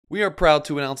We are proud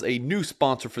to announce a new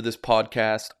sponsor for this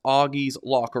podcast, Augie's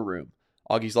Locker Room.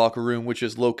 Augie's Locker Room, which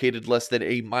is located less than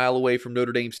a mile away from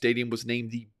Notre Dame Stadium, was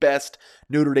named the best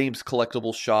Notre Dame's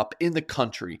collectibles shop in the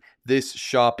country. This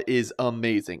shop is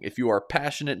amazing. If you are a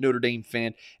passionate Notre Dame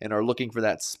fan and are looking for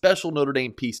that special Notre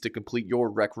Dame piece to complete your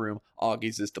rec room,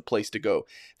 Augie's is the place to go.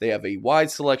 They have a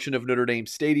wide selection of Notre Dame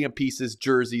stadium pieces,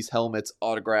 jerseys, helmets,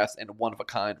 autographs, and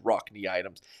one-of-a-kind Rockne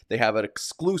items. They have an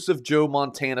exclusive Joe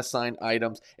Montana signed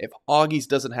items. If Augie's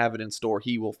doesn't have it in store,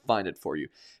 he will find it for you.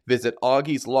 Visit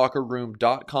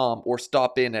augieslockerroom.com or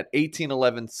stop in at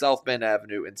 1811 South Bend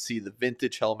Avenue and see the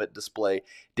vintage helmet display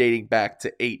dating back to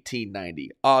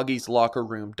 1890.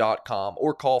 augieslockerroom.com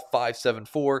or call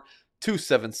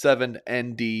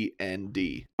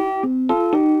 574-277-NDND.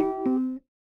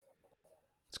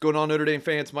 What's going on, Notre Dame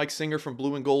fans? Mike Singer from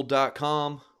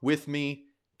blueandgold.com. With me,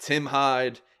 Tim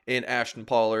Hyde and Ashton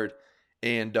Pollard.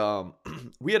 And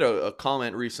we had a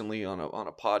comment recently on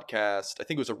a podcast. I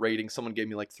think it was a rating. Someone gave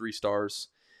me like 3 stars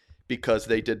because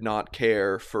they did not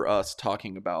care for us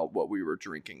talking about what we were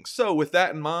drinking. So with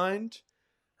that in mind,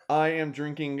 I am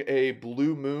drinking a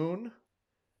Blue Moon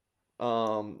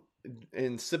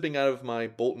and sipping out of my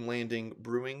Bolton Landing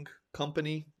Brewing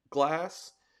Company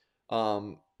glass.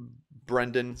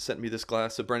 Brendan sent me this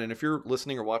glass. So Brendan, if you're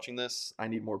listening or watching this, I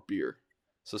need more beer.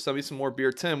 So send me some more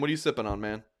beer. Tim, what are you sipping on,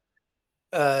 man?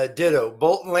 Ditto.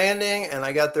 Bolton Landing, and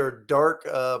I got their dark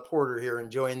porter here,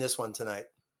 enjoying this one tonight.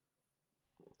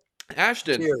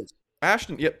 Ashton. Cheers.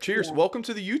 Ashton, yep, cheers. Yeah. Welcome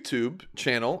to the YouTube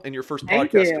channel and your first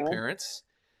Thank podcast you. appearance.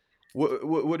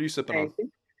 What are you sipping on?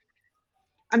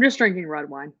 I'm just drinking red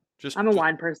wine. I'm a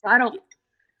wine person. I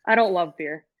don't love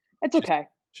beer. It's okay.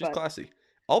 She's classy.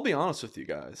 I'll be honest with you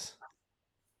guys.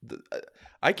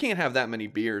 I can't have that many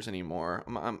beers anymore.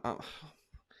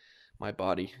 My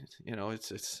body,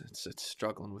 it's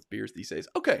struggling with beers these days.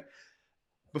 Okay,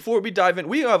 before we dive in,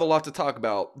 we have a lot to talk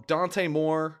about. Dante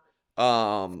Moore,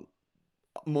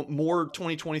 more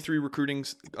 2023 recruiting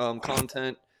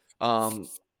content,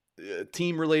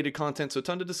 team-related content, so a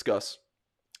ton to discuss.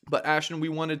 But Ashton, we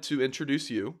wanted to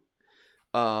introduce you.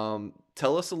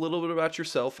 Tell us a little bit about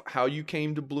yourself, how you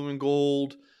came to Blue and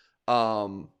Gold.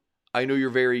 I know you're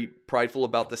very prideful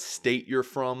about the state you're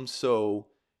from, so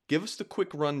give us the quick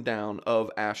rundown of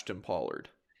Ashton Pollard.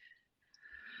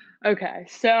 Okay,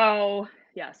 so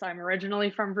yes, I'm originally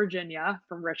from Virginia,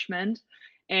 from Richmond,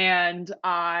 and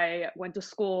I went to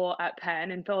school at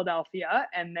Penn in Philadelphia,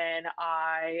 and then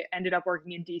I ended up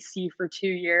working in DC for 2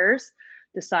 years,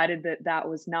 decided that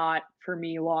was not for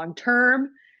me long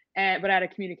term, but I had a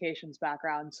communications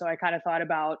background, so I kind of thought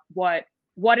about what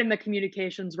in the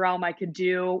communications realm I could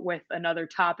do with another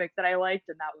topic that I liked,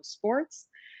 and that was sports.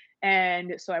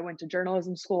 And so I went to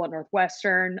journalism school at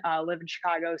Northwestern,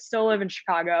 still live in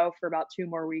Chicago for about 2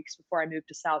 more weeks before I moved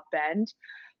to South Bend.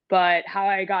 But how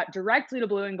I got directly to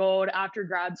Blue and Gold after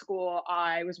grad school,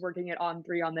 I was working at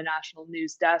On3 on the national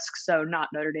news desk. So not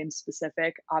Notre Dame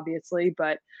specific, obviously,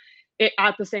 but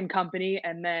at the same company,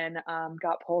 and then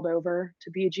got pulled over to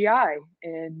BGI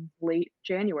in late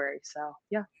January. So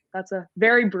yeah, that's a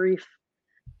very brief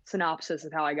synopsis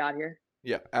of how I got here.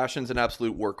 Yeah, Ashton's an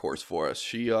absolute workhorse for us.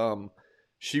 She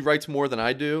writes more than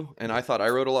I do, and I thought I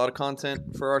wrote a lot of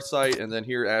content for our site, and then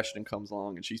here Ashton comes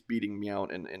along, and she's beating me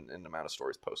out in the amount of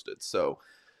stories posted. So,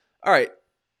 all right,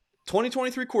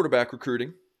 2023 quarterback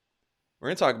recruiting. We're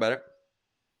going to talk about it.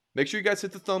 Make sure you guys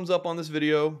hit the thumbs up on this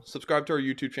video. Subscribe to our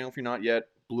YouTube channel if you're not yet.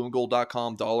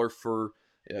 blueandgold.com, $1 for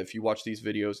if you watch these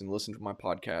videos and listen to my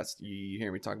podcast. You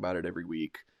hear me talk about it every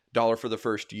week. $1 for the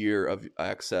first year of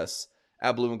access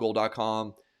at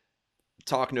blueandgold.com.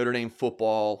 Talk Notre Dame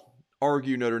football,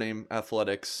 argue Notre Dame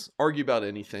athletics, argue about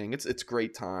anything. It's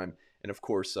great time. And of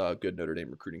course, good Notre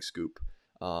Dame recruiting scoop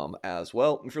as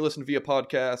well. If you're listening via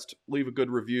podcast, leave a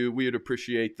good review. We would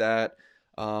appreciate that.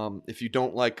 If you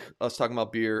don't like us talking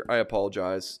about beer, I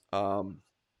apologize.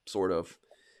 Sort of.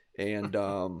 And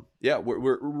yeah,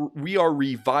 we are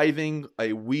reviving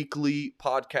a weekly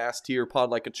podcast here, Pod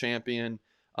Like a Champion.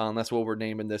 That's what we're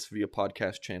naming this via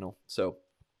podcast channel. So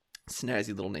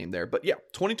snazzy little name there. But yeah,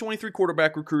 2023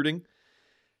 quarterback recruiting.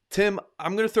 Tim,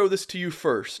 I'm going to throw this to you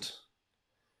first.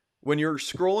 When you're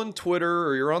scrolling Twitter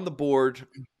or you're on the board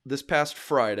this past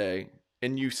Friday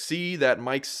and you see that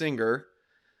Mike Singer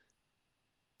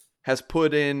has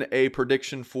put in a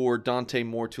prediction for Dante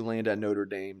Moore to land at Notre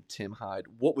Dame, Tim Hyde,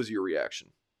 what was your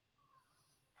reaction?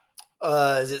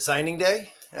 Is it signing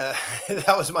day?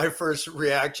 That was my first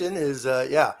reaction is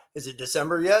it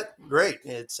December yet? Great.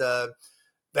 It's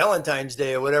Valentine's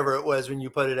Day or whatever it was when you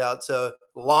put it out. So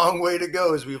long way to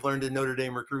go as we've learned in Notre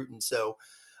Dame recruiting. So,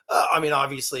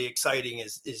 obviously exciting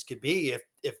as could be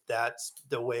if that's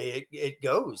the way it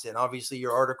goes. And obviously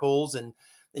your articles and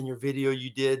your video you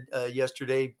did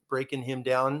yesterday breaking him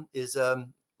down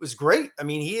was great. I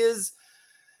mean, he is,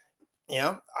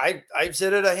 I've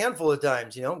said it a handful of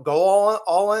times, go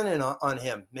all in and on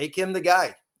him, make him the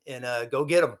guy, and go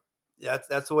get him.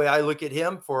 That's the way I look at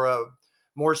him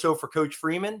more so for Coach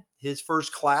Freeman. His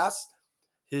first class,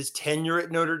 his tenure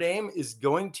at Notre Dame is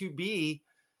going to be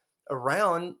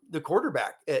around the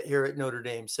quarterback here at Notre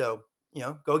Dame. So,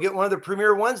 go get one of the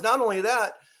premier ones. Not only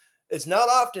that, it's not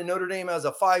often Notre Dame has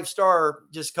a 5-star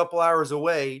just a couple hours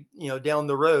away, down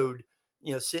the road,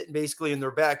 sitting basically in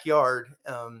their backyard.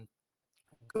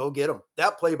 Go get them.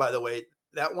 That play, by the way,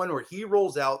 that one where he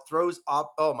rolls out, throws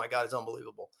up. Oh my God, it's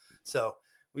unbelievable. So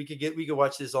we could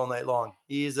watch this all night long.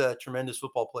 He's a tremendous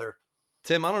football player.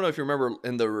 Tim, I don't know if you remember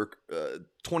in the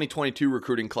 2022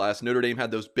 recruiting class, Notre Dame had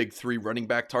those big 3 running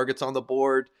back targets on the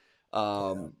board.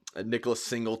 Nicholas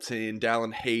Singleton,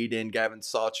 Dallin Hayden, Gavin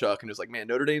Sawchuk, and it was like, man,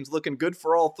 Notre Dame's looking good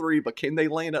for all 3, but can they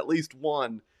land at least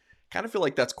one? Kind of feel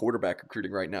like that's quarterback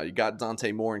recruiting right now. You got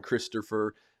Dante Moore and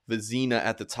Christopher Vizina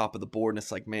at the top of the board, and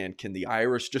it's like, man, can the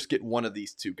Irish just get one of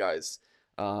these 2 guys?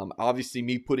 Obviously,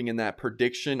 me putting in that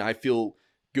prediction, I feel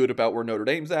good about where Notre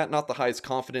Dame's at. Not the highest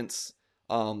confidence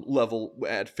level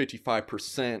at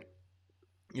 55%.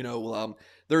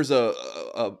 There's a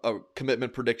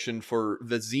commitment prediction for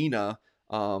Vizina,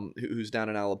 who's down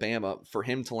in Alabama, for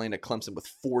him to land at Clemson with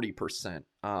 40%.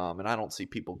 And I don't see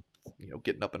people,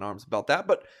 getting up in arms about that.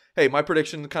 But hey, my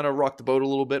prediction kind of rocked the boat a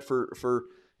little bit for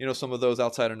some of those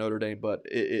outside of Notre Dame, but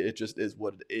it just is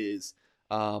what it is.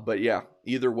 But yeah,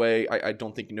 either way, I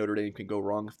don't think Notre Dame can go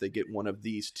wrong if they get one of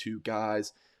these 2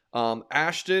 guys.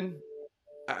 Ashton,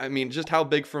 I mean, just how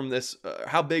big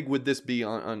how big would this be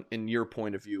on in your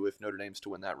point of view if Notre Dame's to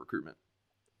win that recruitment?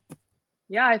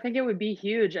 Yeah, I think it would be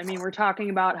huge. I mean, we're talking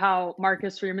about how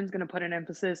Marcus Freeman's going to put an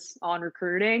emphasis on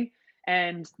recruiting,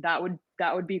 and that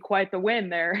would be quite the win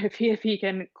there if he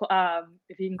can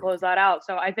close that out.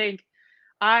 So I think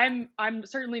I'm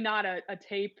certainly not a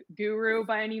tape guru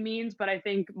by any means, but I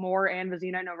think Moore and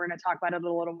Vizina, I know we're going to talk about it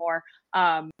a little more.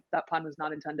 That pun was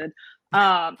not intended.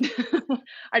 I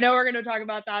know we're going to talk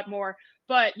about that more,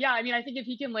 but yeah, I mean, I think if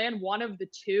he can land one of the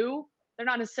 2, they're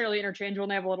not necessarily interchangeable.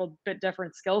 They have a little bit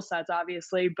different skill sets,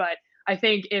 obviously, but I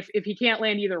think if he can't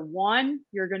land either one,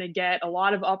 you're going to get a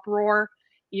lot of uproar,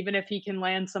 even if he can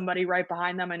land somebody right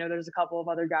behind them. I know there's a couple of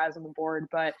other guys on the board,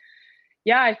 but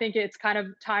yeah, I think it's kind of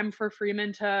time for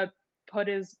Freeman to put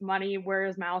his money where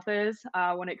his mouth is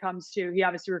when it comes to, he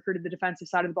obviously recruited the defensive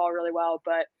side of the ball really well,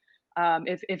 but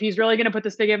if he's really going to put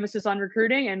this big emphasis on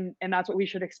recruiting, and that's what we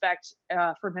should expect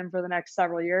from him for the next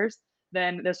several years,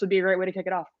 then this would be a great way to kick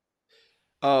it off.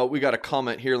 We got a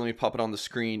comment here. Let me pop it on the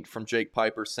screen from Jake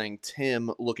Piper saying,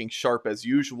 Tim looking sharp as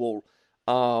usual.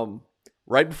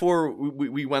 Right before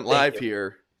we went live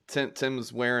here,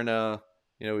 Tim's wearing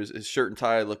his shirt and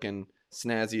tie looking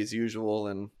snazzy as usual.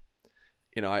 And,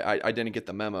 I didn't get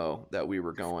the memo that we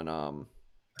were going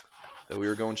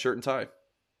shirt and tie.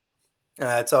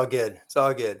 It's all good. It's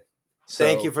all good. So,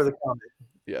 thank you for the comment.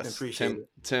 Yes. I appreciate it.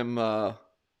 Tim,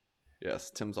 yes,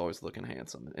 Tim's always looking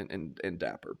handsome and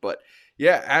dapper. But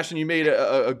yeah, Ashton, you made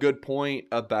a good point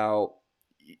about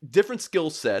different skill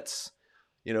sets.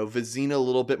 Vizina, a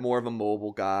little bit more of a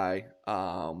mobile guy,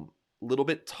 a little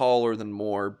bit taller than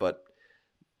Moore, but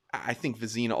I think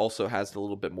Vizina also has a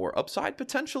little bit more upside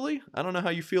potentially. I don't know how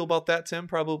you feel about that, Tim.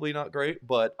 Probably not great,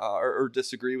 but or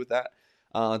disagree with that.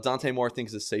 Dante Moore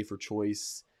thinks is a safer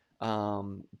choice,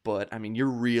 but I mean,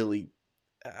 you're really.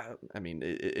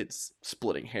 It's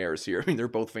splitting hairs here. I mean, they're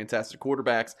both fantastic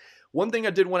quarterbacks. One thing I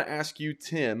did want to ask you,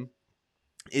 Tim,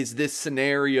 is this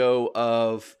scenario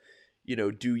of,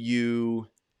 do you,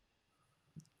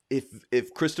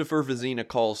 if Christopher Vizina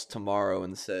calls tomorrow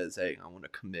and says, hey, I want to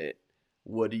commit,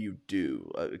 what do you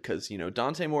do? Because,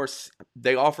 Dante Morris,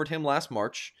 they offered him last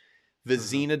March.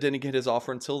 Vizina didn't get his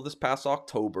offer until this past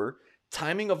October.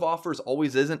 Timing of offers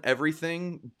always isn't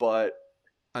everything, but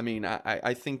I mean,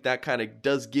 I think that kind of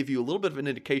does give you a little bit of an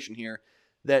indication here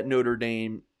that Notre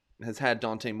Dame has had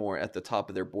Dante Moore at the top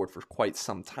of their board for quite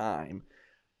some time.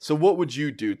 So what would you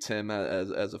do, Tim,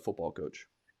 as a football coach?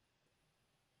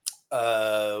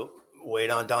 Wait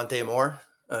on Dante Moore.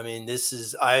 I mean, this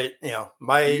is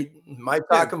my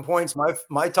talking points.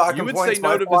 My talking you would points. Say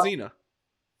no to Vizina.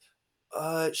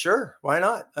 Sure, why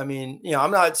not? I mean,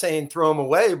 I'm not saying throw him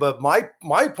away, but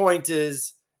my point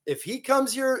is, if he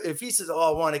comes here, if he says,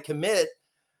 "Oh, I want to commit,"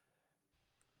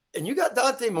 and you got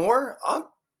Dante Moore,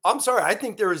 I'm sorry. I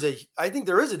think there is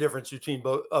a difference between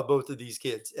both of these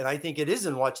kids, and I think it is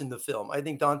in watching the film. I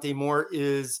think Dante Moore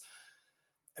is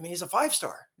I mean, he's a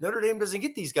 5-star. Notre Dame doesn't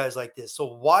get these guys like this. So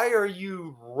why are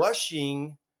you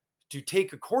rushing to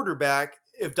take a quarterback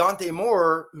if Dante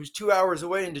Moore, who's 2 hours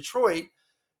away in Detroit,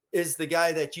 is the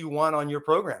guy that you want on your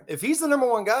program? If he's the number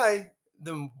one guy,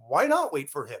 then why not wait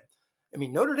for him? I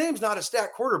mean, Notre Dame's not a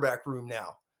stacked quarterback room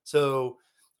now. So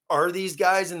are these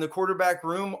guys in the quarterback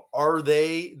room, are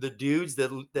they the dudes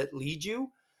that lead you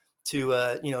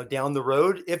to down the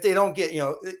road? If they don't get,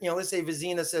 let's say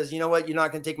Vizina says, you know what, you're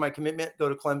not going to take my commitment, go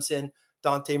to Clemson.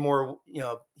 Dante Moore,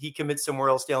 he commits somewhere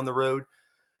else down the road.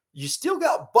 You still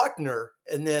got Buckner.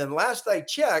 And then last I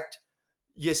checked,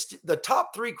 the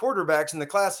top 3 quarterbacks in the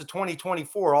class of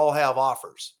 2024 all have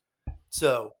offers.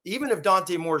 So even if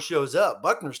Dante Moore shows up,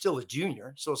 Buckner's still a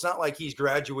junior. So it's not like he's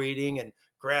graduating and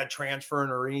grad transferring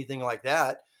or anything like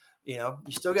that. You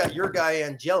still got your guy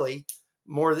Angeli,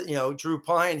 more than, Drew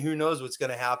Pine, who knows what's going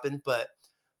to happen. But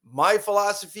my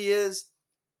philosophy is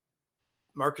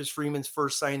Marcus Freeman's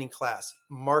first signing class.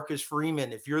 Marcus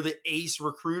Freeman, if you're the ace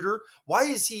recruiter, why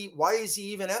is he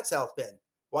even at South Bend?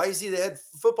 Why is he the head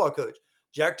football coach?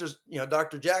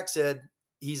 Dr. Jack said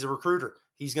he's a recruiter.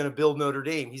 He's going to build Notre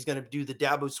Dame. He's going to do the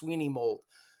Dabo Sweeney mold.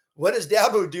 What does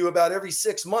Dabo do about every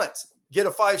 6 months? Get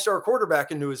a 5-star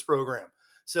quarterback into his program.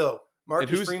 So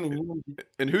Marcus Freeman.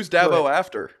 And who's Dabo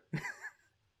after?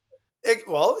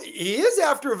 Well, he is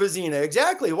after Vizina.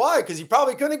 Exactly. Why? Because he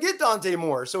probably couldn't get Dante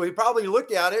Moore. So he probably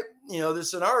looked at it, the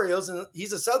scenarios, and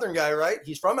he's a Southern guy, right?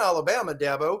 He's from Alabama,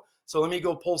 Dabo. So let me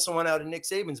go pull someone out of Nick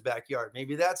Saban's backyard.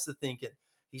 Maybe that's the thinking.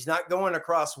 He's not going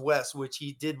across west, which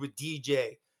he did with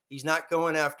DJ. He's not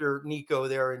going after Nico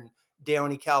there in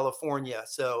Downey, California.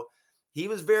 So he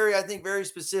was very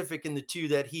specific in the 2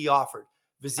 that he offered.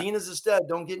 Vizina's a stud,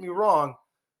 don't get me wrong.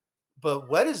 But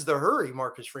what is the hurry,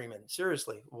 Marcus Freeman?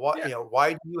 Seriously, why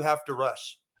do you have to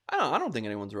rush? I don't think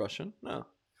anyone's rushing. No.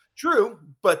 True,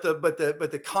 but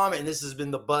the comment, and this has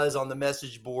been the buzz on the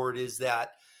message board, is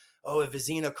that, if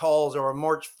Vizina calls or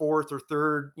March 4th or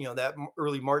 3rd, that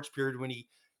early March period when he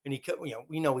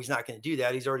we know he's not going to do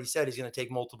that. He's already said he's going to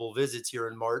take multiple visits here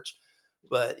in March.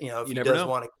 But if he does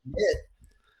want to commit,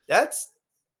 that's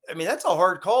a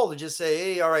hard call to just say,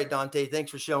 hey, all right, Dante,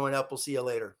 thanks for showing up. We'll see you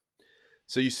later.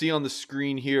 So you see on the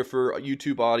screen here for a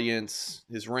YouTube audience,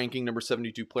 his ranking, number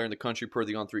 72 player in the country per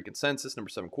the On3 consensus, number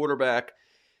 7 quarterback,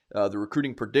 the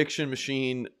recruiting prediction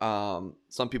machine.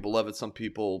 Some people love it. Some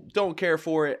people don't care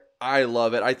for it. I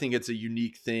love it. I think it's a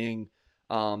unique thing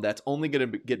that's only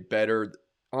going to get better.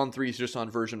 On3 is just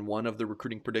on version 1 of the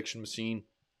recruiting prediction machine.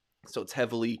 So it's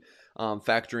heavily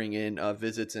factoring in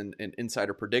visits and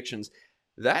insider predictions.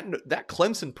 That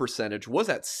Clemson percentage was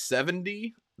at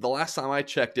 70 the last time I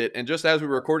checked it, and just as we're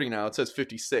recording now, it says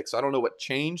 56. So I don't know what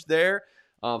changed there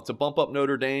to bump up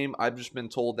Notre Dame. I've just been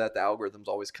told that the algorithm's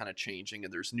always kind of changing,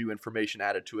 and there's new information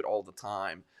added to it all the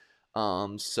time.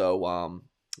 Notre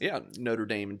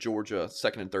Dame and Georgia,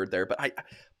 2nd and 3rd there. But I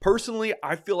personally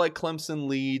feel like Clemson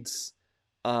leads,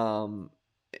 but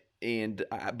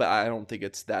I don't think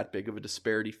it's that big of a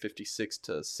disparity, 56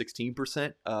 to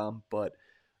 16%. But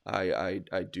I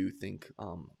do think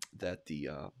that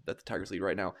the Tigers lead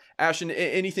right now. Ashton,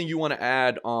 anything you want to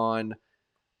add on,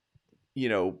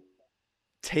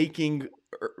 taking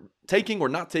or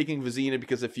not taking Vizina?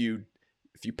 Because if you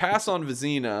pass on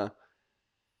Vizina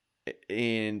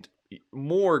and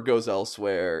Moore goes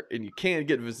elsewhere and you can't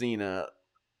get Vizina,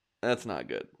 that's not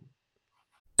good.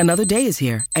 Another day is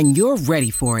here and you're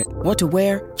ready for it. What to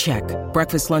wear? Check.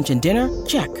 Breakfast, lunch, and dinner?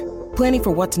 Check. Planning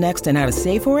for what's next and how to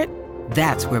save for it?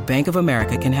 That's where Bank of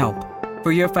America can help.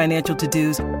 For your financial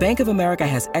to-dos, Bank of America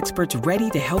has experts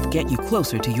ready to help get you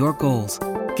closer to your goals.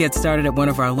 Get started at one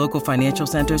of our local financial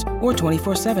centers or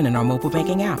 24/7 in our mobile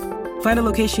banking app. Find a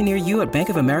location near you at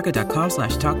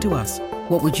bankofamerica.com/talktous.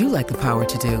 What would you like the power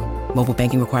to do? Mobile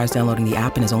banking requires downloading the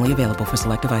app and is only available for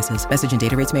select devices. Message and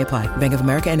data rates may apply. Bank of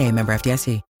America N.A., member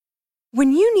FDIC.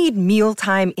 When you need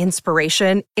mealtime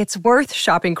inspiration, it's worth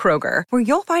shopping Kroger, where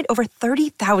you'll find over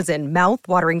 30,000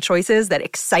 mouth-watering choices that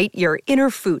excite your inner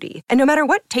foodie. And no matter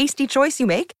what tasty choice you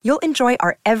make, you'll enjoy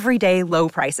our everyday low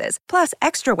prices, plus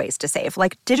extra ways to save,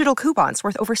 like digital coupons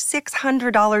worth over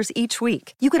 $600 each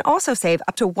week. You can also save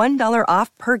up to $1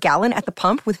 off per gallon at the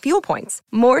pump with fuel points.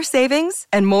 More savings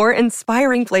and more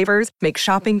inspiring flavors make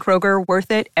shopping Kroger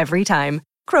worth it every time.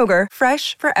 Kroger,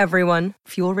 fresh for everyone.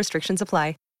 Fuel restrictions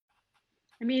apply.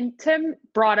 I mean, Tim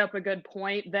brought up a good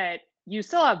point that you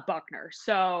still have Buckner.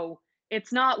 So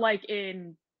it's not like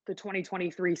in the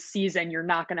 2023 season, you're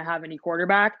not going to have any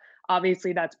quarterback.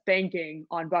 Obviously, that's banking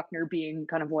on Buckner being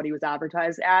kind of what he was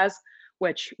advertised as,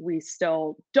 which we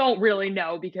still don't really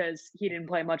know because he didn't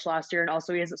play much last year. And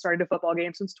also he hasn't started a football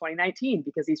game since 2019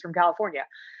 because he's from California.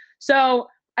 So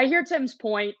I hear Tim's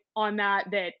point on that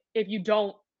if you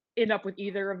don't end up with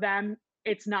either of them,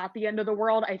 it's not the end of the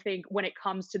world, I think, when it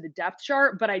comes to the depth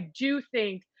chart. But I do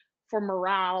think for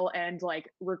morale and like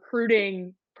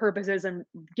recruiting purposes and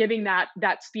giving that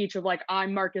speech of like,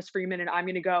 I'm Marcus Freeman and I'm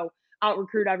gonna go out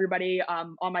recruit everybody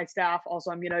on my staff.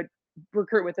 Also, I'm gonna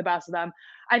recruit with the best of them.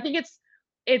 I think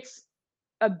it's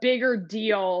a bigger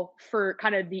deal for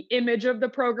kind of the image of the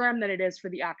program than it is for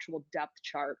the actual depth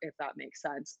chart, if that makes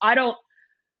sense. I don't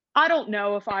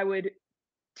know if I would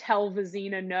tell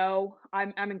Vizina no.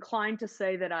 I'm inclined to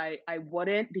say that I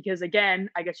wouldn't, because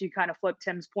again, I guess you kind of flip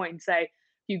Tim's point and say, if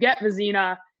you get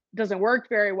Vizina, it doesn't work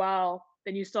very well,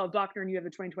 then you still have Buckner and you have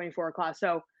the 2024 class.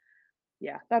 So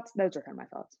yeah, those are kind of my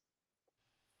thoughts.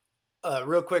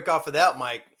 Real quick off of that,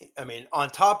 Mike, I mean, on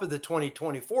top of the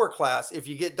 2024 class, if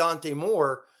you get Dante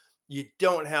Moore, you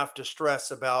don't have to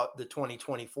stress about the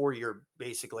 2024 year,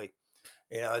 basically.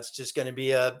 It's just going to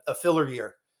be a filler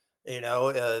year.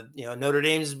 Notre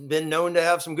Dame's been known to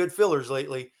have some good fillers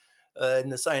lately in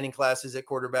the signing classes at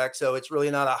quarterback. So it's really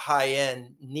not a high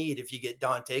end need if you get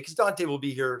Dante, because Dante will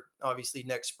be here obviously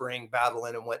next spring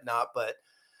battling and whatnot. But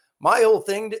my whole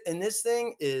thing in this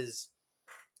thing is,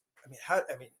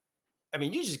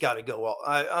 you just got to go all.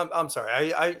 I'm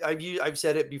sorry. I've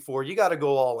said it before. You got to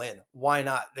go all in. Why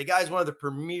not? The guy's one of the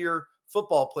premier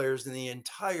football players in the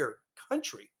entire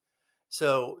country.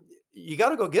 So you got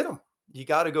to go get him. You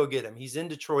got to go get him. He's in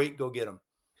Detroit. Go get him.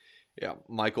 Yeah,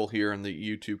 Michael here in the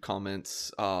YouTube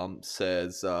comments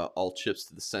says all chips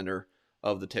to the center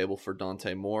of the table for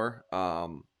Dante Moore. I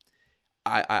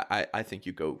think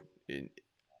you go in.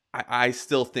 I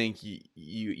still think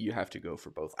you have to go for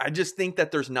both. I just think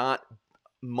that there's not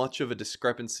much of a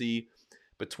discrepancy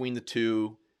between the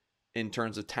two in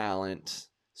terms of talent.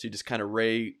 So you just kind of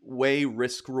weigh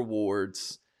risk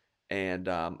rewards. And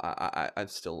I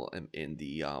still am in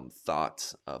the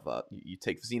thought of you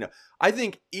take Vizina. I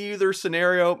think either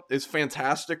scenario is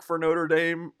fantastic for Notre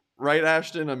Dame, right,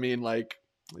 Ashton? I mean, like,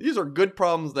 these are good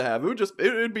problems to have. It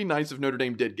would be nice if Notre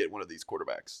Dame did get one of these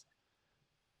quarterbacks.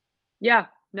 Yeah,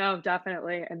 no,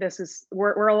 definitely. And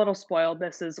we're a little spoiled.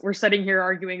 We're sitting here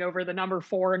arguing over the number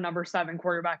 4 and number 7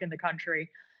 quarterback in the country.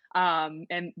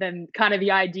 And then kind of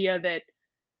the idea that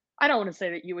I don't want to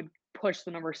say that you would push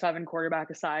the number 7 quarterback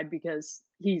aside because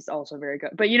he's also very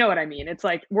good. But you know what I mean? It's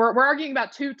like we're arguing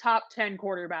about 2 top 10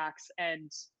 quarterbacks. And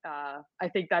I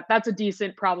think that's a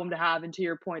decent problem to have. And to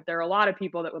your point, there are a lot of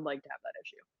people that would like to have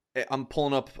that issue. I'm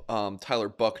pulling up Tyler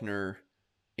Buckner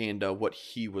and what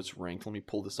he was ranked. Let me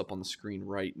pull this up on the screen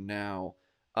right now.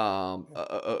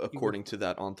 According to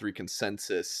that On3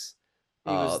 consensus,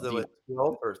 he was the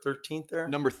 12th or 13th there.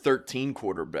 Number 13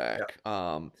 quarterback.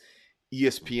 Yeah.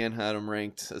 ESPN had him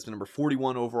ranked as the number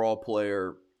 41 overall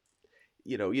player.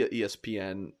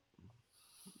 ESPN,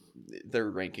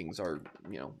 their rankings are,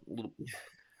 a little.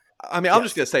 I mean, I'm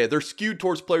just gonna say it. They're skewed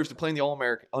towards players to play in the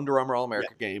All-American, Under Armour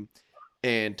All-America game.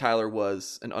 And Tyler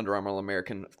was an Under Armour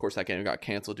All-American. Of course, that game got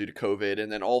canceled due to COVID. And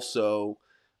then also,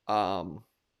 I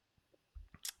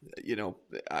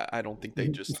don't think they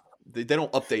just they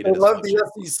don't update it. They love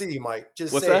the SEC, Mike.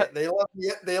 Just What's say that? it.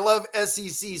 They love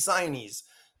SEC signees.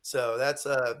 So that's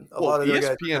a lot of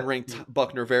ESPN ranked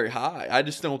Buckner very high. I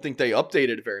just don't think they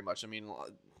updated it very much. I mean,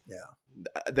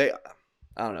 I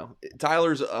don't know.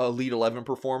 Tyler's Elite 11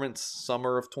 performance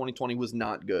summer of 2020 was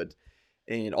not good.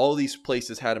 And all of these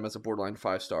places had him as a borderline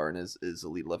 5-star, and his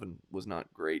Elite 11 was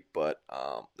not great. But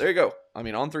there you go. I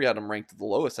mean, On3 had him ranked the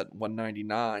lowest at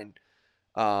 199,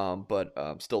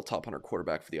 but still top 100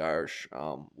 quarterback for the Irish.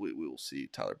 We will see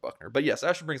Tyler Buckner. But yes,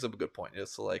 Ashton brings up a good point.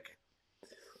 It's like,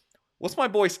 what's my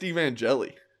boy Steve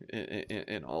Angeli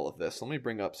in all of this? Let me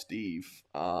bring up Steve.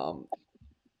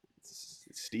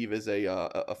 Steve is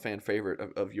a fan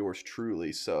favorite of yours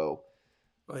truly, so...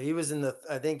 Well, he was in the,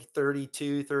 I think,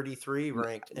 32, 33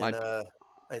 ranked. And I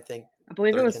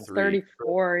believe it was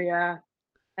 34, yeah.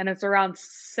 And it's around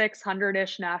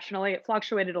 600-ish nationally. It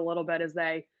fluctuated a little bit as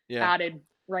they added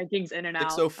rankings in and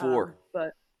out. 604.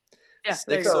 But yeah,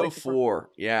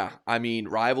 604. Yeah. I mean,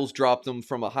 Rivals dropped them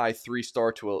from a high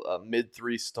 3-star to a mid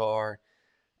 3-star.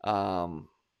 I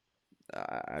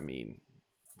mean,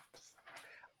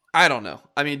 I don't know.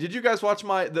 I mean, did you guys watch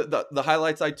the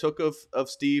highlights I took of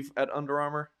Steve at Under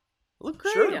Armour? It looked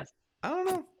great. Sure. Yes. I don't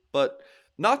know, but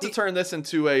not to turn this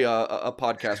into a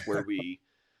podcast where we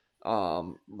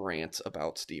rant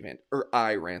about Steve or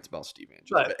I rant about Steve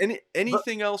Angeli. But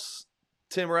anything else,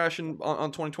 Tim or Ashton,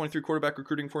 on 2023 quarterback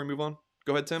recruiting before we move on?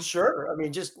 Go ahead, Tim. Sure. I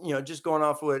mean, just going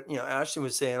off what Ashton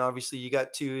was saying. Obviously, you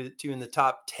got two in the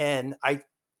top 10. I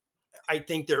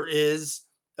think there is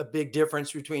a big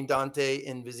difference between Dante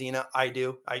and Vizina. I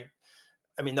do. I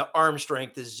I mean, the arm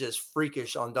strength is just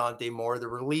freakish on Dante Moore. The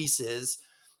releases,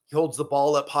 he holds the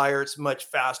ball up higher. It's much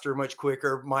faster, much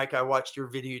quicker. Mike, I watched your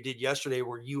video you did yesterday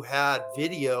where you had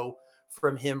video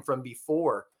from him from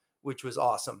before, which was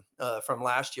awesome, from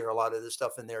last year, a lot of the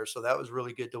stuff in there. So that was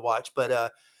really good to watch.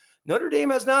 But Notre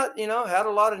Dame has not, had a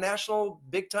lot of national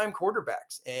big time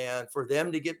quarterbacks, and for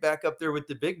them to get back up there with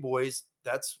the big boys,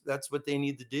 that's what they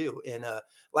need to do. And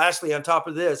lastly, on top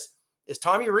of this is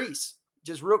Tommy Rees.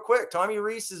 Just real quick, Tommy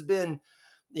Rees has been,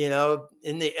 in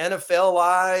the NFL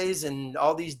eyes and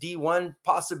all these D1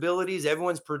 possibilities.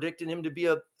 Everyone's predicting him to be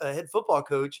a head football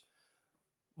coach.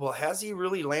 Well, has he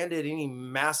really landed any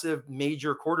massive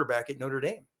major quarterback at Notre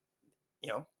Dame?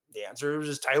 The answer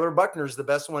is Tyler Buckner's the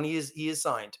best one he is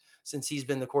signed since he's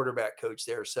been the quarterback coach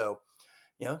there. So,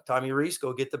 Tommy Rees,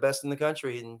 go get the best in the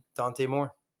country, and Dante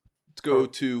Moore. Let's go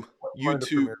to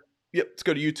YouTube. Yep, let's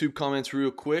go to YouTube comments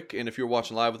real quick. And if you're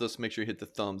watching live with us, make sure you hit the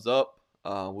thumbs up.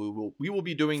 We will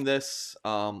be doing this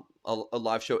a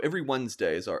live show every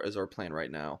Wednesday is our plan right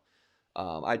now.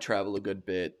 I travel a good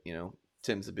bit.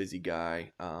 Tim's a busy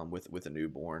guy with a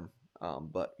newborn.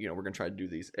 But we're gonna try to do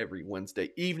these every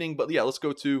Wednesday evening. But yeah, let's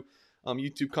go to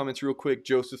YouTube comments real quick.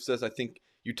 Joseph says, I think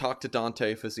you talk to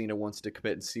Dante if Fazina wants to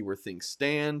commit and see where things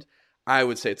stand. I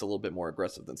would say it's a little bit more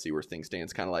aggressive than see where things stand.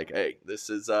 It's kind of like, hey, this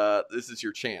is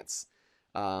your chance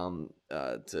to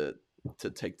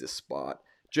take this spot.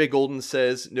 Jay Golden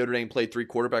says Notre Dame played 3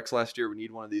 quarterbacks last year. We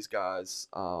need one of these guys.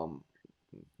 No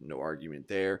argument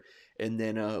there. And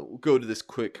then we'll go to this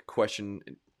quick question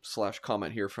 /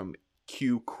 comment here from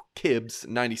Q Kibbs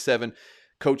 97.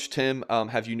 Coach Tim,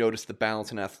 have you noticed the balance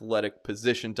and athletic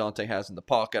position Dante has in the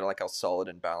pocket? I like how solid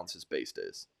and balanced his base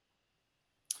is.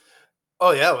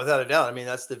 Oh yeah, without a doubt. I mean,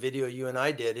 that's the video you and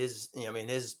I did. His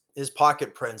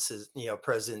pocket presence.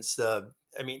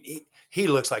 He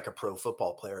looks like a pro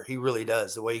football player. He really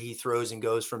does. The way he throws and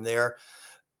goes from there.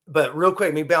 But real quick,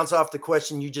 let me bounce off the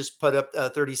question you just put up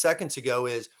 30 seconds ago.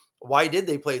 Is why did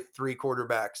they play 3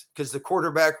 quarterbacks? Because the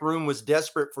quarterback room was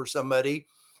desperate for somebody,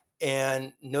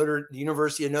 and the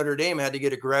University of Notre Dame had to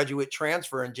get a graduate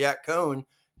transfer in Jack Cohn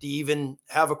to even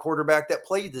have a quarterback that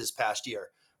played this past year,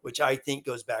 which I think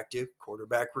goes back to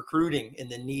quarterback recruiting and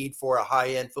the need for a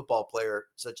high-end football player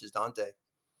such as Dante.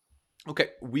 Okay,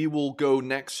 we will go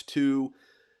next to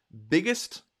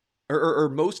biggest or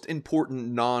most important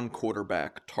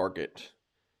non-quarterback target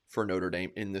for Notre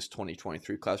Dame in this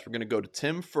 2023 class. We're going to go to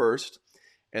Tim first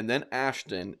and then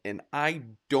Ashton. And I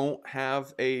don't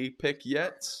have a pick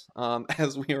yet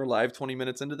as we are live 20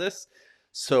 minutes into this.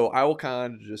 So I will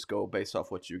kind of just go based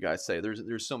off what you guys say.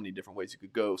 There's so many different ways you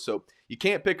could go. So you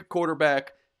can't pick a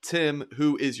quarterback. Tim,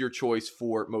 who is your choice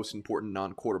for most important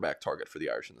non-quarterback target for the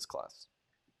Irish in this class?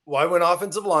 Well, I went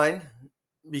offensive line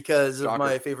because Shocker. of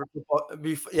my favorite football.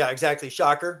 Yeah, exactly.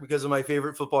 Shocker. Because of my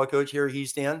favorite football coach, Harry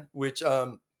Heastan, which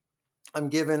I'm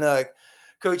giving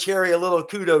Coach Harry a little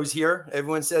kudos here.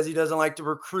 Everyone says he doesn't like to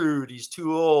recruit. He's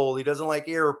too old. He doesn't like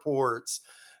airports.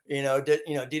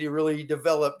 Did he really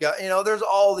develop? There's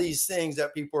all these things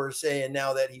that people are saying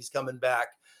now that he's coming back.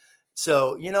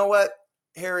 So you know what,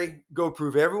 Harry, go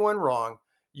prove everyone wrong.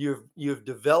 You've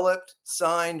developed,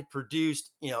 signed,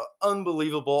 produced,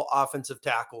 unbelievable offensive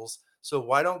tackles. So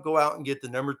why don't go out and get the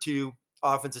number 2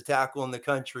 offensive tackle in the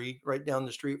country right down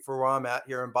the street from where I'm at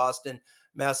here in Boston,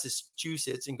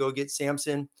 Massachusetts, and go get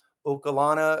Samson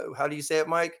Okolana. How do you say it,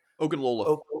 Mike?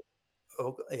 Ogunlola.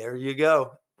 There you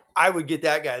go. I would get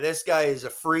that guy. This guy is a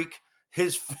freak.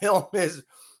 His film is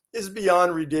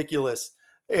beyond ridiculous.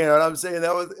 You know what I'm saying?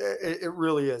 It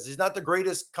really is. He's not the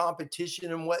greatest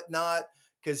competition and whatnot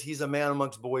because he's a man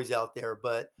amongst boys out there,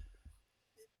 but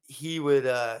he would,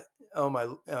 oh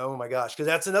my gosh. Cause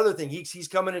that's another thing. He's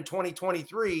coming in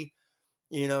 2023.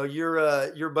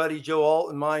 Your buddy Joe Alt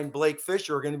and mine, Blake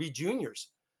Fisher, are going to be juniors.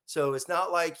 So it's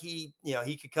not like he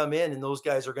could come in and those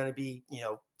guys are going to be,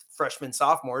 freshmen,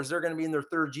 sophomores. They're going to be in their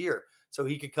 3rd year. So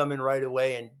he could come in right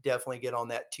away and definitely get on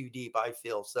that 2 deep, I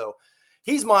feel. So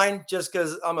he's mine just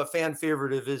because I'm a fan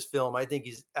favorite of his film. I think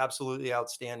he's absolutely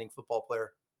outstanding football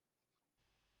player.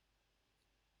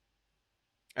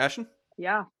 Ashton?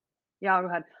 Yeah, I'll go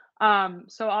ahead.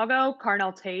 So I'll go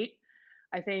Carnell Tate.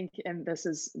 I think, and this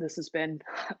has been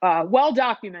well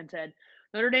documented,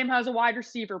 Notre Dame has a wide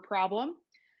receiver problem.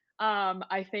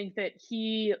 I think that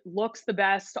he looks the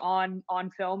best on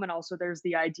film, and also there's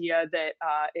the idea that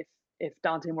if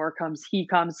Dante Moore comes, he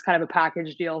comes, kind of a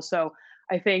package deal. So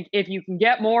I think if you can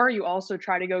get more, you also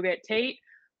try to go get Tate.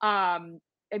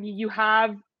 You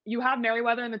have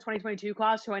Merriweather in the 2022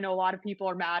 class, who I know a lot of people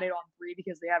are mad at on 3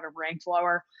 because they have him ranked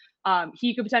lower.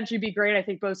 He could potentially be great. I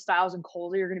think both Styles and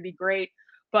Coley are going to be great.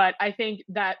 But I think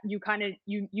that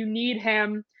you need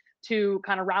him to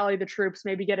kind of rally the troops,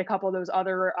 maybe get a couple of those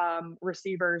other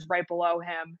receivers right below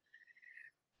him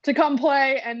to come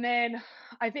play. And then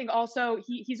I think also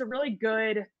he's a really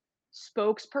good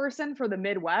spokesperson for the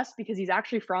Midwest because he's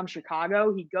actually from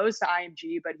Chicago. He goes to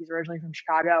IMG, but he's originally from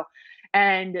Chicago.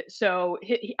 And so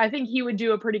I think he would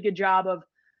do a pretty good job of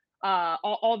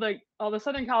all the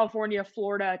Southern California,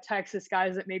 Florida, Texas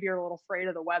guys that maybe are a little afraid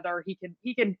of the weather. He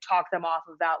can talk them off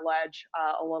of that ledge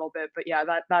a little bit. But yeah,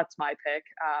 that's my pick.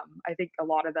 I think a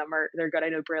lot of them they're good. I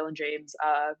know Braylon James,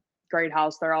 Great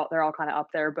House, they're all kind of up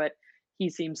there, but he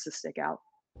seems to stick out.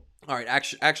 All right,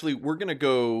 actually, we're gonna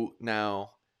go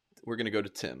now. We're gonna go to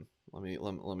Tim. Let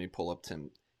me pull up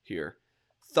Tim here.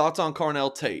 Thoughts on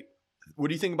Carnell Tate? What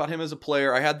do you think about him as a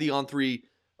player? I had the On3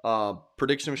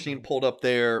 prediction machine pulled up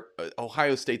there.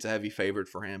 Ohio State's a heavy favorite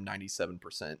for him,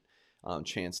 97%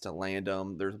 chance to land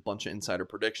him. There's a bunch of insider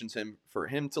predictions for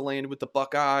him to land with the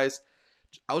Buckeyes.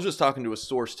 I was just talking to a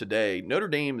source today. Notre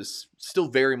Dame is still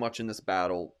very much in this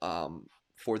battle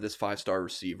for this 5-star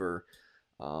receiver.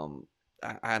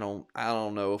 I don't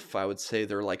know if I would say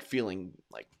they're like feeling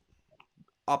like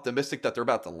optimistic that they're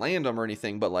about to land them or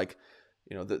anything, but like,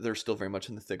 you know, they're still very much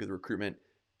in the thick of the recruitment.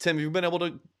 Tim, have you been able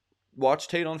to watch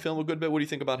Tate on film a good bit? What do you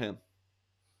think about him?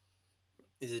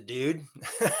 He's a dude.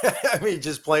 I mean,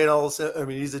 just playing all. I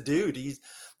mean, he's a dude. He's,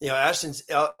 Ashton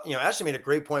made a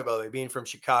great point, by the way, being from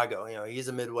Chicago. He's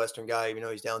a Midwestern guy, even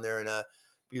though he's down there in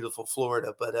beautiful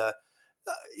Florida. But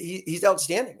he's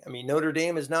outstanding. I mean, Notre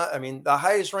Dame is not. I mean, the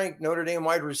highest ranked Notre Dame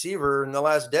wide receiver in the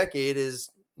last decade is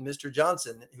Mr.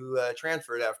 Johnson, who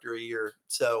transferred after a year.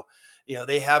 So,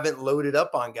 they haven't loaded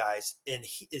up on guys. And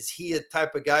is he a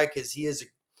type of guy? Because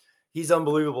he's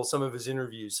unbelievable, some of his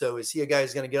interviews. So is he a guy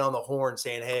who's going to get on the horn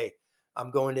saying, hey,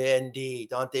 I'm going to ND,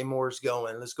 Dante Moore's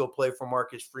going, let's go play for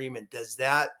Marcus Freeman? Does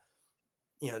that,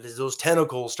 does those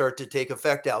tentacles start to take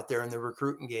effect out there in the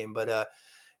recruiting game? But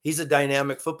he's a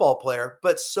dynamic football player,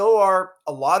 but so are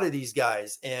a lot of these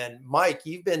guys. And Mike,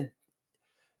 you've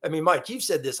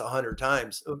said this 100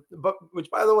 times, but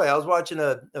which, by the way, I was watching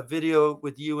a video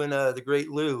with you and the great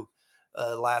Lou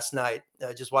last night,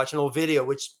 just watching a little video,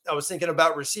 which I was thinking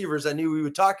about receivers. I knew we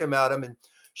would talk about them. And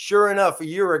sure enough, a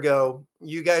year ago,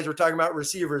 you guys were talking about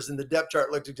receivers and the depth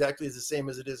chart looked exactly the same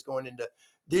as it is going into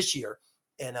this year.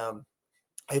 And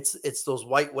it's those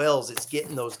white whales. It's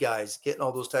getting those guys, getting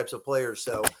all those types of players.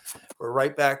 So we're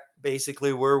right back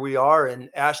basically where we are. And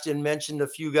Ashton mentioned a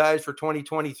few guys for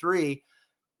 2023.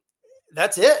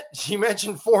 That's it. She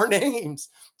mentioned 4 names.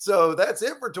 So that's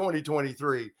it for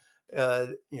 2023.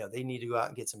 They need to go out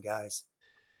and get some guys.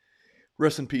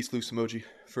 Rest in peace, Loose Emoji,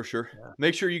 for sure. Yeah.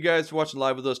 Make sure you guys watching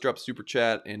live with us, drop a super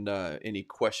chat, and any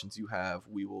questions you have,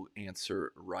 we will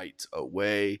answer right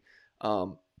away.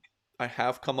 I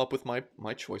have come up with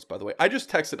my choice, by the way. I just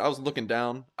texted. I was looking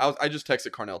down. I just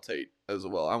texted Carnell Tate as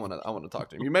well. I want to talk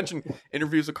to him. You mentioned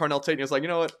interviews with Carnell Tate, and he was like, you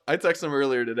know what? I texted him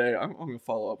earlier today. I'm going to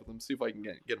follow up with him, see if I can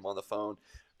get him on the phone.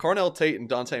 Carnell Tate and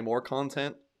Dante Moore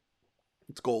content.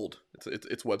 It's gold.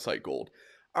 It's website gold.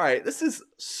 All right, this is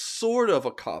sort of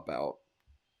a cop-out.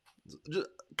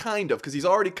 Kind of, because he's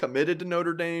already committed to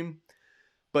Notre Dame.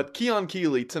 But Keon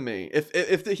Keeley, to me,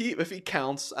 if he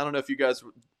counts, I don't know if you guys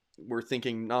were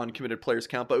thinking non-committed players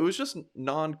count, but it was just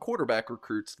non-quarterback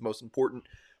recruits, the most important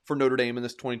for Notre Dame in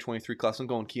this 2023 class. I'm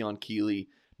going Keon Keeley,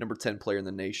 number 10 player in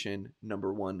the nation,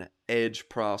 number 1 edge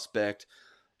prospect.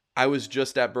 I was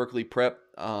just at Berkeley Prep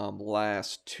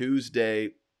last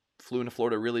Tuesday. Flew into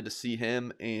Florida really to see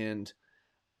him, and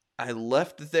I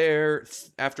left there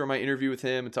after my interview with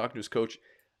him and talking to his coach.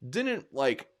 Didn't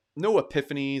no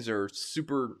epiphanies or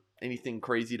super anything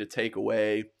crazy to take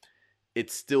away.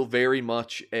 It's still very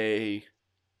much a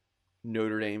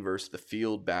Notre Dame versus the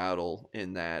field battle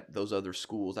in that those other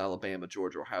schools, Alabama,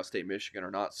 Georgia, Ohio State, Michigan, are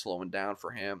not slowing down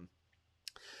for him.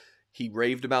 He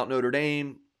raved about Notre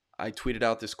Dame. I tweeted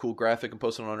out this cool graphic and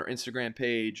posted it on our Instagram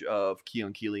page of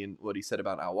Keon Keeley and what he said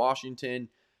about Al Washington.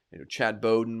 Chad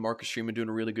Bowden, Marcus Freeman doing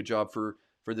a really good job for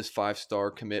this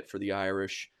 5-star commit for the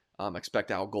Irish.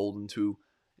 Expect Al Golden to,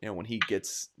 when he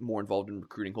gets more involved in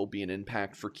recruiting, he'll be an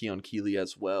impact for Keon Keeley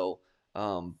as well.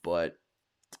 But,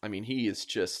 I mean, he is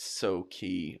just so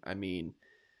key. I mean,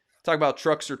 talk about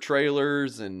trucks or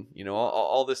trailers and,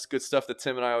 all this good stuff that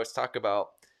Tim and I always talk about.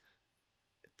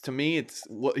 To me,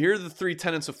 here are the 3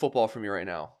 tenets of football for me right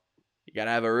now. You got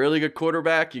to have a really good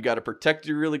quarterback, you got to protect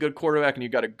your really good quarterback, and you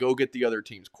got to go get the other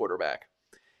team's quarterback.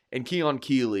 And Keon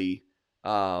Keeley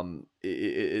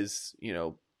is,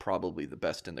 probably the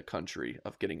best in the country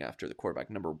of getting after the quarterback,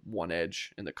 number 1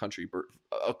 edge in the country,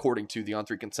 according to the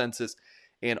On3 consensus.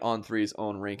 and On3's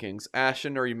own rankings.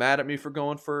 Ashton, are you mad at me for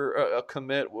going for a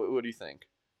commit? What do you think?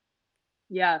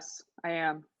 Yes, I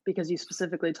am, because you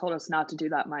specifically told us not to do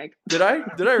that, Mike. Did I?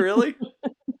 Did I really?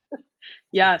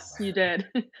 Yes, you did.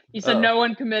 You said no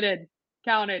one committed.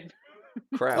 Counted.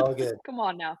 Crap. All good. Come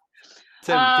on now.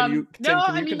 Tim, can you No,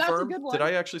 can I you mean, that's a confirm? good one. Did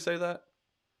I actually say that?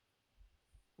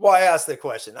 Well, I asked the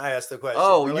question.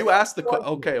 Oh, We're you like, asked the question.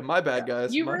 Okay, my bad,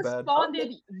 guys. You My bad.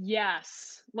 responded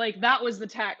yes. Like, that was the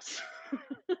text.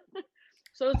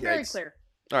 So it's very Yikes. clear.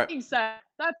 All right. Being said,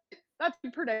 that's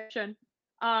a prediction.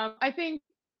 I think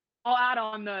I'll add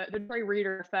on the Trey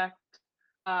Reader effect.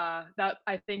 That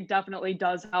I think definitely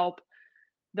does help.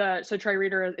 So Trey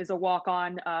Reader is a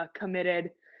walk-on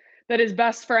committed that is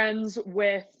best friends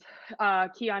with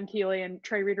Keon Keeley, and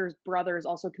Trey Reader's brother is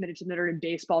also committed to the Notre Dame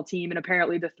baseball team, and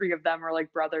apparently the three of them are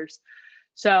like brothers.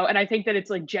 So, and I think that it's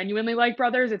like genuinely like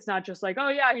brothers. It's not just like, oh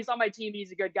yeah, he's on my team,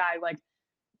 he's a good guy. Like,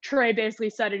 Trey basically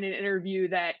said in an interview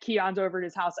that Keon's over at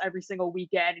his house every single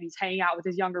weekend and he's hanging out with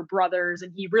his younger brothers,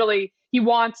 and he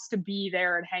wants to be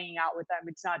there and hanging out with them.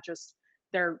 It's not just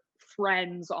they're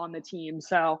friends on the team.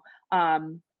 So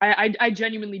I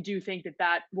genuinely do think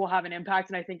that will have an impact.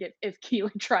 And I think if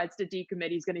Keelan tries to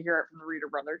decommit, he's going to hear it from the Reader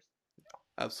brothers.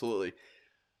 Absolutely.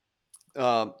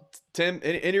 Tim,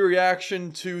 any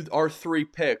reaction to our three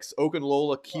picks?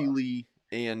 Okunlola, Keeley,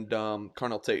 and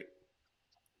Carnell Tate.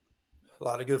 a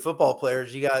lot of good football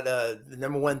players. You got the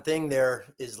number one thing there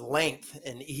is length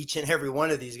in each and every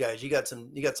one of these guys. You got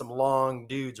some long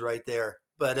dudes right there.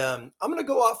 But I'm going to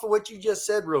go off of what you just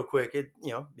said real quick. It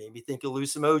made me think of Lou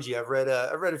Samoji. I've read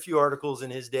a few articles in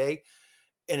his day,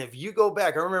 and if you go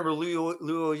back, I remember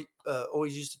Lou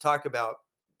always used to talk about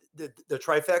the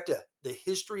trifecta, the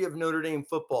history of Notre Dame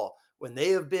football when they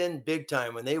have been big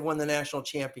time, when they won the national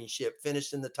championship,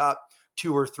 finished in the top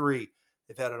 2 or 3.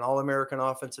 They've had an All-American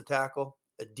offensive tackle,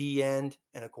 a D end,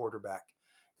 and a quarterback.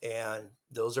 And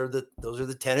those are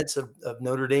the tenets of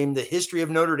Notre Dame, the history of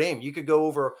Notre Dame. You could go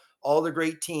over all the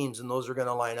great teams, and those are going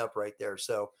to line up right there.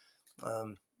 So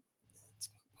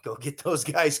go get those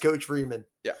guys, Coach Freeman.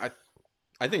 Yeah,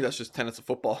 I think that's just tenets of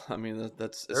football. I mean,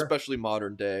 that's sure. Especially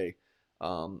modern day,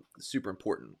 super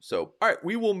important. So, all right,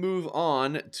 we will move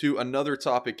on to another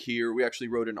topic here. We actually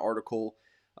wrote an article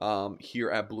here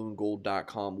at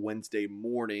blueandgold.com Wednesday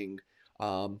morning.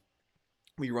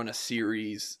 We run a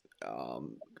series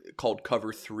called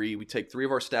Cover 3. We take 3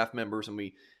 of our staff members and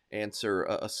we answer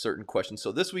a certain question.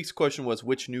 So this week's question was,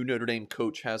 which new Notre Dame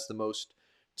coach has the most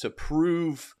to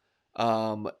prove?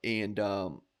 So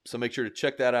make sure to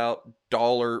check that out.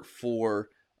 $1 for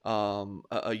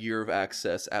a year of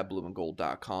access at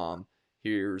blueandgold.com.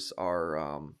 Here's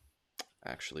our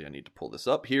actually I need to pull this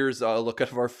up. Here's a look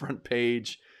at our front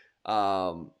page.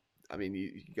 I mean,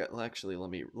 you got actually let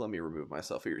me remove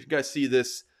myself here. You guys see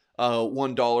this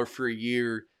 $1 for a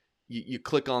year? You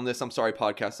click on this. I'm sorry,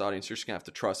 podcast audience, you're just gonna have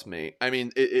to trust me. I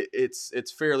mean,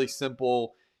 it's fairly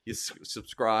simple. You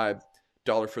subscribe,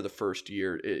 $1 for the first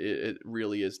year. It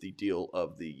really is the deal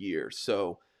of the year.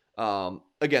 So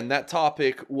again, that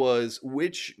topic was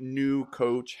which new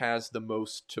coach has the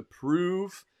most to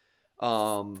prove.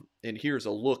 And here's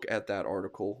a look at that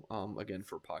article again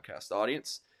for podcast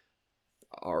audience.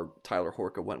 Our Tyler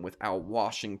Horka went with Al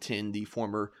Washington, the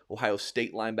former Ohio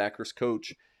State linebackers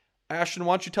coach. Ashton,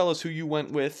 why don't you tell us who you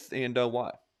went with and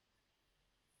why?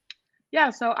 Yeah,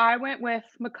 so I went with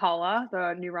McCullough,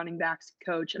 the new running backs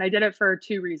coach, and I did it for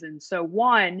 2 reasons. So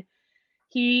one,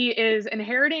 he is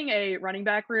inheriting a running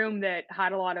back room that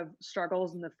had a lot of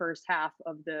struggles in the first half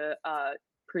of the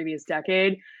previous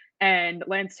decade, and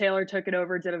Lance Taylor took it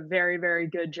over, did a very, very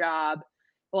good job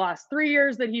the last 3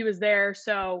 years that he was there.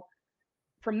 So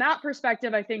from that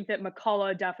perspective, I think that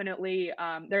McCullough definitely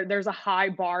there's a high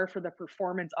bar for the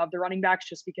performance of the running backs,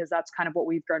 just because that's kind of what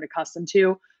we've grown accustomed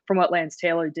to from what Lance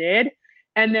Taylor did.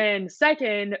 And then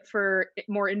second, for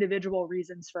more individual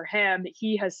reasons for him,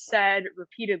 he has said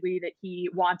repeatedly that he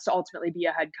wants to ultimately be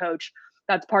a head coach.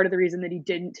 That's part of the reason that he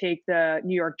didn't take the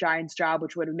New York Giants job,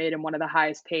 which would have made him one of the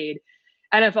highest paid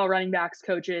NFL running backs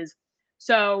coaches.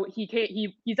 So he's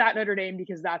at Notre Dame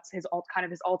because that's his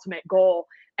ultimate goal.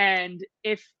 And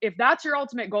if that's your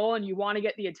ultimate goal and you want to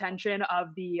get the attention of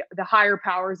the higher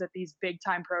powers at these big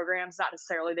time programs, not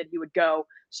necessarily that he would go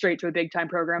straight to a big time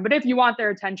program, but if you want their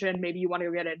attention, maybe you want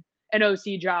to get an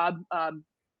OC job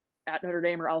at Notre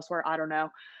Dame or elsewhere, I don't know.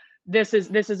 This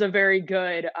is a very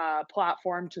good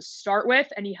platform to start with,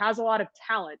 and he has a lot of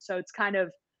talent. So it's kind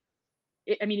of,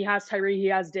 I mean, he has Tyree, he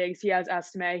has Diggs, he has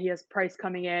Estime, he has Price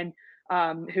coming in,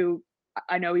 who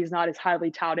I know he's not as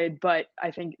highly touted, but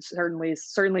I think certainly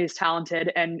is talented.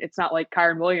 And it's not like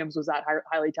Kyron Williams was that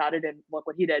highly touted, and look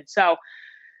what he did. So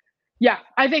Yeah,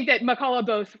 I think that McCullough,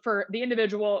 both for the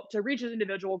individual to reach his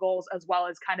individual goals, as well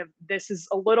as kind of this is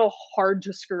a little hard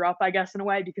to screw up, I guess, in a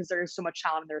way, because there is so much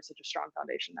talent and there is such a strong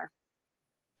foundation there.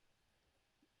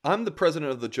 I'm the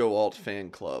president of the Joe Alt fan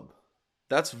club.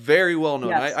 That's very well known.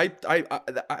 Yes.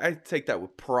 I take that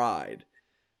with pride.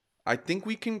 I think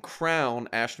we can crown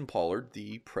Ashton Pollard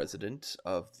the president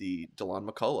of the DeLon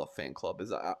McCullough fan club.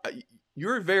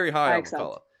 You're very high on accept.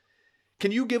 McCullough.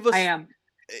 Can you give us I am.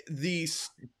 these?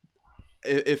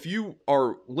 If you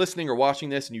are listening or watching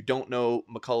this and you don't know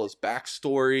McCullough's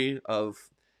backstory of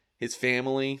his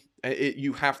family,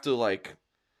 you have to like.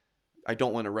 I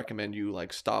don't want to recommend you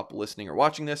like stop listening or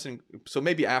watching this, and so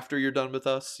maybe after you're done with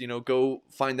us, go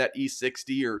find that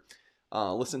E60 or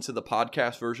listen to the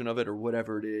podcast version of it or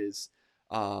whatever it is.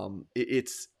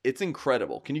 It's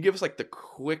incredible. Can you give us like the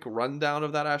quick rundown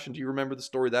of that, Ashton? Do you remember the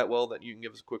story that well that you can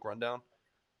give us a quick rundown?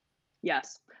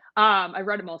 Yes. I've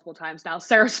read it multiple times now.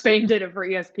 Sarah Spain did it for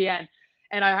ESPN,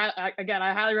 and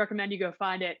I highly recommend you go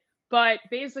find it. But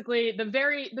basically, the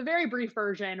very brief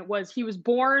version was he was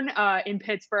born in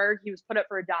Pittsburgh. He was put up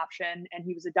for adoption, and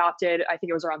he was adopted. I think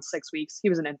it was around 6 weeks. He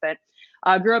was an infant.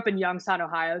 Grew up in Youngstown,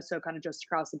 Ohio, so kind of just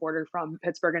across the border from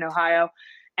Pittsburgh and Ohio.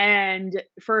 And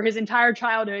for his entire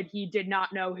childhood, he did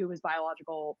not know who his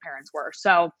biological parents were.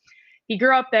 So he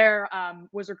grew up there,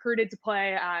 was recruited to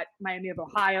play at Miami of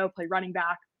Ohio, play running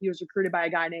back. He was recruited by a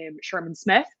guy named Sherman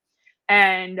Smith,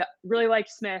 and really liked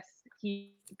Smith.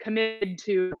 He committed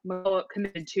to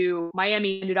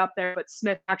Miami, ended up there, but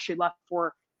Smith actually left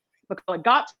before McCullough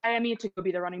got to Miami to go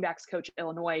be the running backs coach at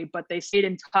Illinois. But they stayed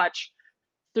in touch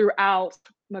throughout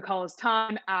McCullough's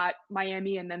time at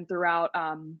Miami, and then throughout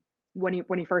when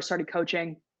he first started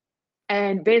coaching.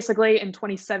 And basically in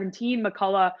 2017,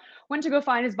 McCullough went to go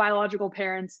find his biological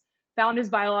parents, found his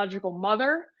biological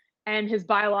mother, and his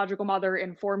biological mother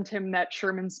informed him that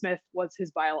Sherman Smith was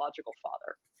his biological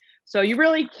father. So you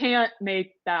really can't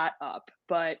make that up.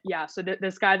 But yeah, so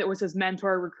this guy that was his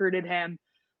mentor recruited him,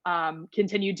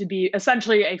 continued to be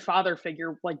essentially a father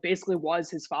figure, like basically was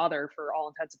his father for all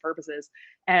intents and purposes.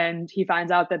 And he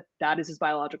finds out that that is his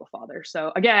biological father.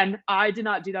 So again, I did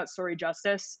not do that story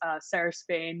justice. Sarah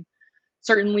Spain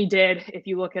certainly did. If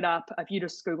you look it up, if you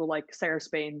just Google like Sarah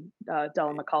Spain,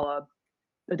 Dylan McCullough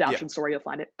adoption story, you'll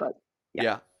find it. But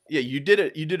yeah, you did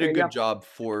it. You did a good go. job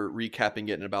for recapping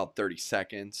it in about 30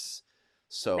 seconds.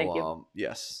 So Thank you.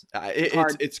 yes,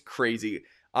 It's crazy.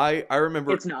 I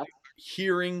remember It's nuts.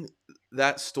 hearing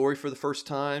that story for the first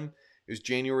time. It was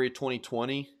January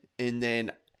 2020, and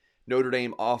then Notre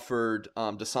Dame offered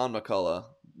Dasan McCullough,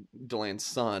 DeLan's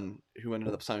son, who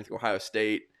ended up signing with Ohio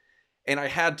State. And I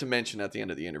had to mention at the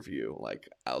end of the interview, like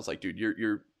I was like, dude,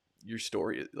 your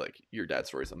story, like your dad's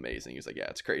story is amazing. He was like, yeah,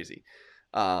 it's crazy.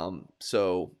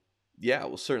 So yeah,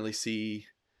 we'll certainly see.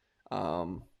 I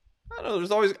don't know.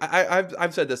 There's always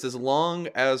I've said this, as long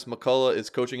as McCullough is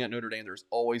coaching at Notre Dame, there's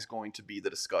always going to be the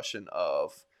discussion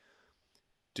of,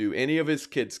 do any of his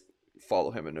kids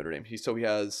follow him at Notre Dame? He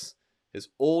has his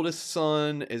oldest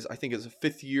son is, I think, is a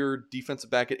 5th-year defensive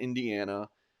back at Indiana.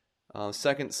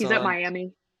 Second son, He's at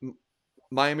Miami.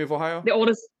 Miami of Ohio. The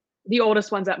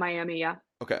oldest one's at Miami. Yeah.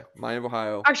 Okay, Miami of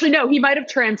Ohio. Actually, no, he might have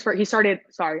transferred. He started.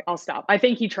 Sorry, I'll stop. I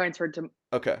think he transferred to.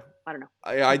 Okay. I don't know.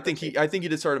 I think he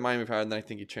did start at Miami of Ohio, and then I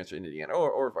think he transferred to Indiana,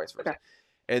 or vice versa. Okay.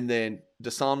 And then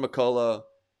Dasan McCullough,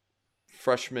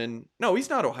 freshman. No, he's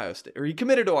not Ohio State, or he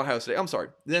committed to Ohio State. I'm sorry.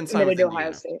 Then signed with Indiana.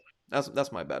 Ohio State.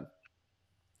 That's my bad.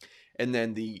 And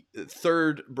then the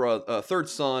third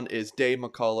son is Dave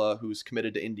McCullough, who's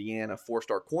committed to Indiana,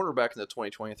 4-star cornerback in the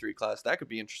 2023 class. That could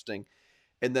be interesting.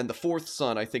 And then the fourth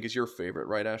son, I think, is your favorite,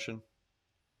 right, Ashton?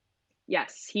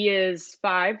 Yes, he is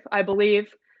 5, I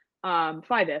believe,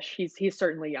 5-ish. He's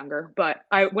certainly younger. But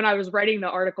when I was writing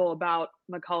the article about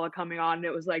McCullough coming on,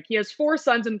 it was like he has 4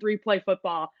 sons and 3 play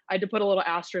football. I had to put a little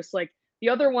asterisk, like the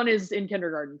other one is in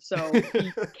kindergarten, so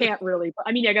he can't really.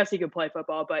 I mean, I guess he could play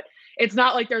football, but it's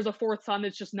not like there's a 4th son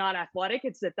that's just not athletic.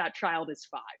 It's that child is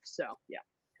 5. So yeah.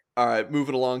 All right,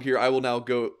 moving along here. I will now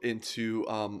go into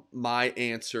my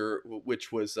answer,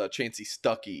 which was Chancey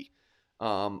Stuckey.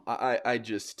 I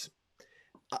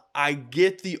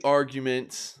get the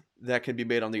argument that can be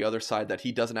made on the other side that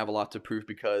he doesn't have a lot to prove,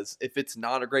 because if it's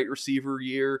not a great receiver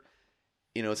year,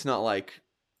 it's not like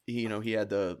he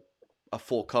had a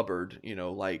full cupboard,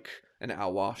 like an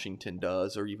Al Washington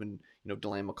does, or even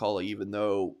DeLane McCullough. Even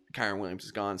though Kyron Williams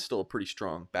is gone, still a pretty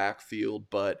strong backfield.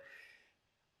 But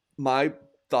my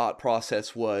thought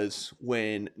process was,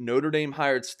 when Notre Dame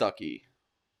hired Stuckey,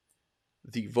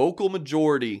 the vocal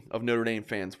majority of Notre Dame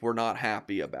fans were not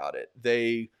happy about it.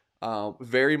 They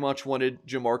very much wanted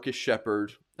Jamarcus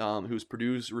Shepard, who's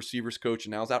Purdue's receivers coach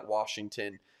and now is at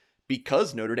Washington,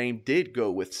 because Notre Dame did go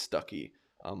with Stuckey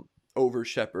over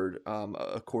Shepard,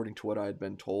 according to what I had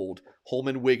been told.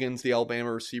 Holman Wiggins, the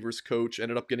Alabama receivers coach,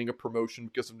 ended up getting a promotion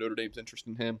because of Notre Dame's interest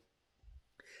in him.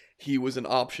 He was an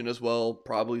option as well,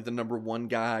 probably the number one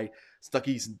guy.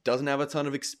 Stuckey doesn't have a ton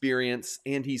of experience,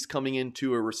 and he's coming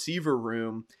into a receiver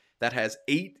room that has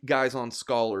 8 guys on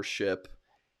scholarship,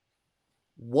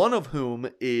 one of whom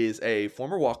is a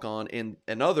former walk-on, and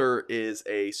another is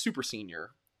a super senior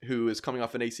who is coming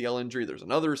off an ACL injury. There's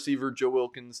another receiver, Joe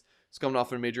Wilkins, who's coming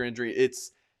off a major injury.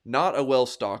 It's not a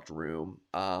well-stocked room.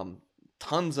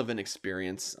 Tons of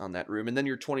inexperience on that room. And then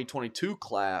your 2022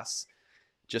 class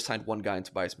just signed one guy in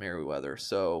Tobias Merriweather.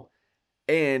 So,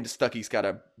 and Stuckey's got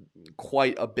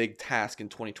quite a big task in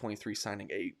 2023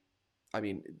 signing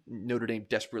Notre Dame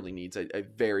desperately needs a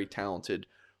very talented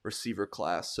receiver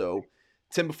class. So,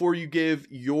 Tim, before you give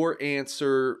your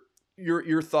answer,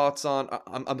 your thoughts on,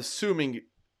 I'm assuming,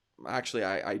 actually,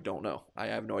 I don't know. I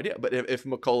have no idea. But if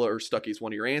McCullough or Stuckey is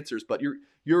one of your answers, but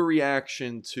your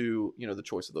reaction to, the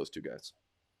choice of those two guys.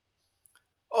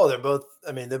 Oh,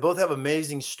 they both have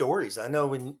amazing stories. I know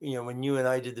when you and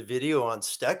I did the video on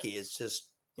Stuckey, it's just,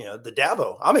 the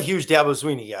Dabo. I'm a huge Dabo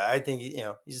Sweeney guy. I think, he's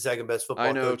the second best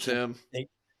football coach. I know, Tim. He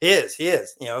is.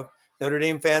 Notre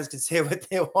Dame fans can say what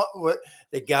they want.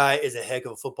 The guy is a heck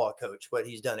of a football coach, what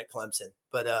he's done at Clemson.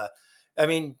 But,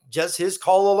 just his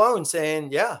call alone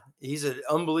saying, yeah, he's an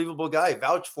unbelievable guy,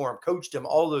 vouched for him, coached him,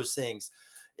 all those things.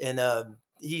 And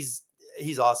he's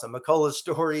awesome. McCullough's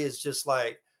story is just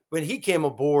like, when he came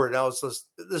aboard, I was just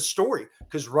the story,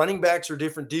 because running backs are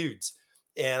different dudes.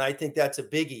 And I think that's a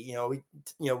biggie.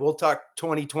 We'll talk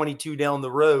 2022 down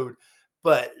the road,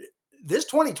 but this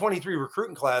 2023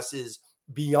 recruiting class is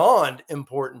beyond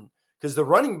important because the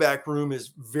running back room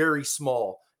is very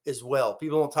small as well.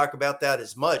 People don't talk about that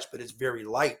as much, but it's very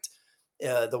light.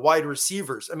 The wide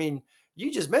receivers.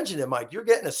 You just mentioned it, Mike. You're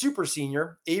getting a super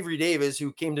senior, Avery Davis,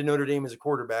 who came to Notre Dame as a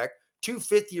quarterback, 2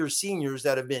 fifth-year seniors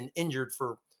that have been injured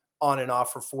for on and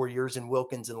off for 4 years in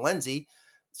Wilkins and Lindsey.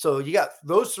 So you got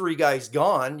those 3 guys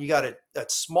gone. You got a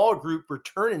small group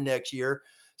returning next year.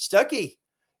 Stuckey,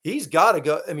 he's got to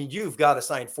go. You've got to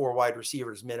sign 4 wide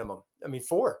receivers minimum.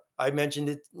 4. I mentioned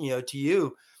it, to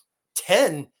you,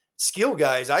 10 skill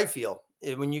guys. I feel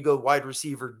when you go wide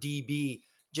receiver, DB,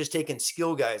 just taking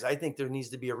skill guys, I think there needs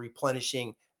to be a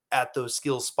replenishing at those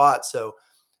skill spots. So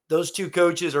those 2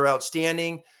 coaches are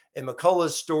outstanding, and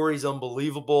McCullough's story is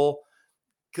unbelievable.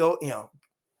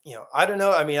 I don't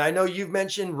know. I know you've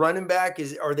mentioned running back.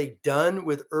 Are they done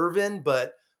with Irvin?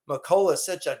 But McCullough is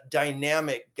such a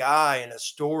dynamic guy and a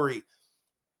story.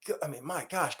 My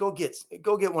gosh, go get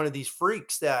one of these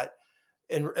freaks that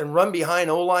and run behind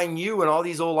O-line and all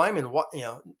these O-linemen.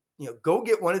 Go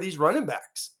get one of these running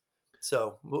backs.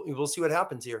 So we'll see what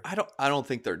happens here. I don't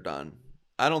think they're done.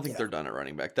 I don't think they're done at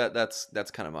running back.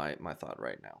 That's kind of my thought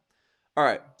right now. All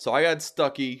right, so I had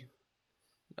Stuckey.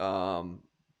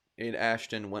 And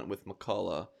Ashton went with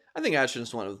McCullough. I think Ashton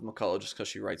just went with McCullough just because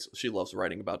she loves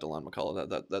writing about Delon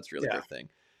McCullough. That's really her thing.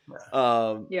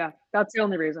 Yeah, that's the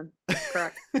only reason.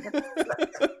 Correct.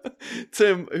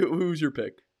 Tim, who's your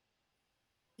pick?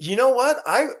 You know what?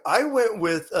 I went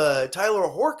with Tyler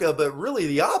Horka, but really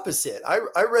the opposite.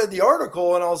 I read the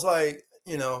article and I was like,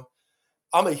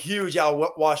 I'm a huge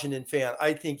Al Washington fan.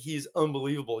 I think he's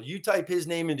unbelievable. You type his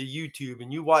name into YouTube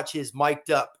and you watch his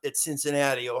mic'd up at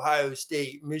Cincinnati, Ohio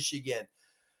State, Michigan.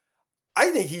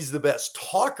 I think he's the best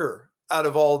talker out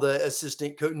of all the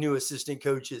new assistant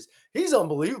coaches. He's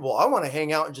unbelievable. I want to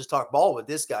hang out and just talk ball with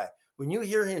this guy. When you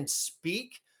hear him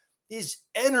speak, his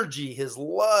energy, his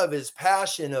love, his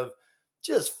passion of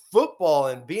just football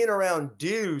and being around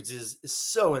dudes is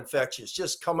so infectious.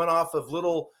 Just coming off of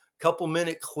little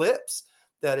couple-minute clips.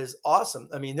 That is awesome.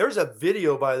 There's a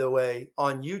video, by the way,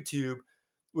 on YouTube,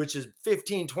 which is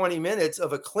 15, 20 minutes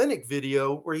of a clinic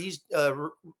video where he's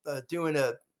doing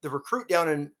the recruit down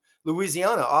in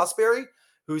Louisiana, Osbury,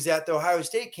 who's at the Ohio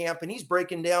State camp, and he's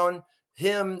breaking down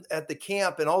him at the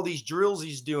camp and all these drills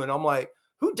he's doing. I'm like,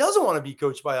 who doesn't want to be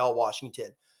coached by Al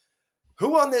Washington?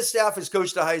 Who on this staff has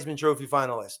coached a Heisman Trophy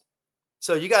finalist?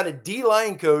 So you got a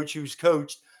D-line coach who's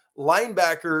coached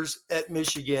linebackers at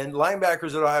Michigan,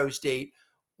 linebackers at Ohio State,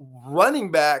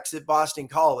 running backs at Boston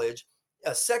College,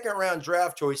 a second-round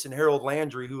draft choice in Harold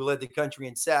Landry, who led the country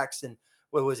in sacks in,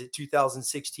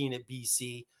 2016 at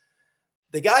BC.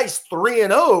 The guy's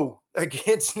 3-0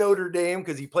 against Notre Dame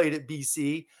because he played at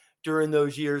BC during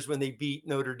those years when they beat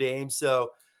Notre Dame.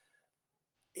 So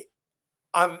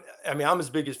I'm his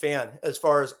biggest fan as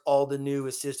far as all the new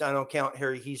assists. I don't count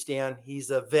Harry Heastan. He's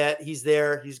a vet. He's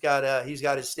there. He's got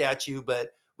his statue,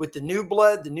 but with the new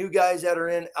blood, the new guys that are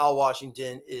in, Al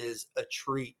Washington is a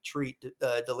treat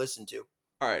to listen to.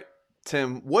 All right,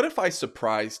 Tim, what if I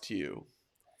surprised you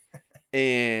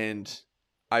and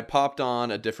I popped on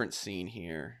a different scene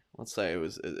here? Let's say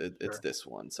it's this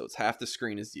one. So it's half the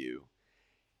screen is you.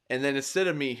 And then instead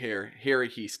of me here, Harry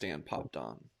Heastan popped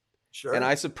on. Sure. And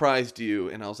I surprised you,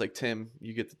 and I was like, Tim,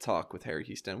 you get to talk with Harry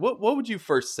Heastan. What would you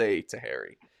first say to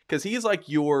Harry? Because he's like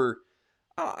your,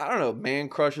 I don't know, man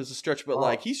crush is a stretch, but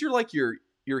like he's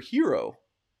your hero.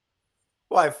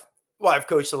 Well, I've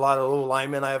coached a lot of little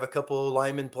linemen. I have a couple of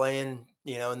linemen playing,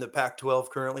 in the Pac-12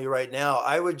 currently right now.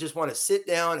 I would just want to sit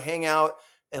down, hang out,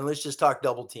 and let's just talk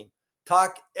double team.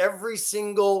 Talk every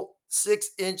single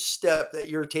 6-inch step that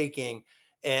you're taking.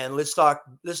 And let's talk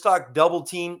double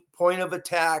team, point of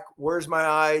attack. Where's my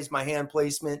eyes, my hand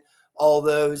placement, all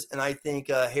those. And I think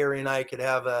Harry and I could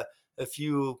have a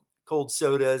few cold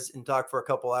sodas and talk for a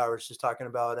couple hours, just talking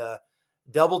about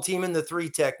double teaming the 3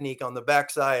 technique on the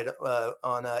backside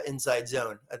on inside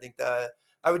zone. I think that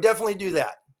I would definitely do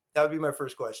that. That would be my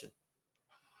first question.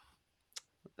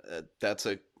 That's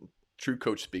a true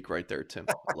coach speak right there, Tim.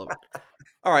 I love it.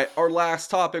 All right, our last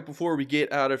topic before we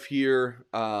get out of here.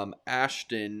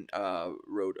 Ashton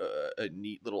wrote a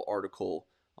neat little article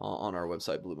on our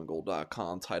website,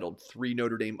 blueandgold.com, titled 3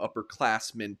 Notre Dame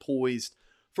upperclassmen poised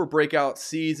for breakout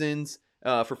seasons.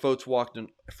 For folks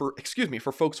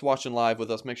watching live with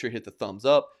us, make sure you hit the thumbs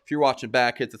up. If you're watching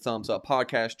back, hit the thumbs up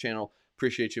podcast channel.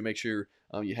 Appreciate you. Make sure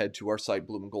you head to our site,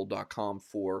 blueandgold.com,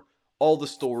 for all the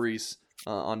stories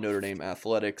on Notre Dame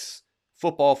athletics.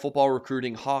 Football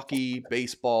recruiting, hockey,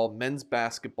 baseball, men's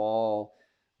basketball,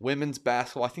 women's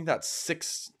basketball. I think that's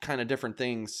 6 kind of different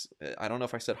things. I don't know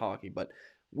if I said hockey, but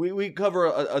we cover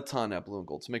a ton at Blue and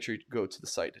Gold. So make sure you go to the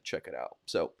site to check it out.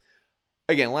 So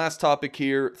again, last topic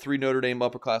here, 3 Notre Dame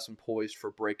upperclassmen poised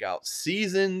for breakout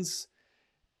seasons.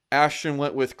 Ashton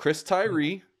went with Chris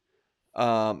Tyree,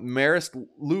 Marist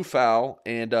Lufau,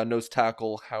 and nose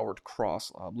tackle Howard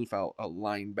Cross. Lufau, a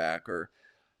linebacker.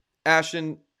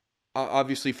 Ashton,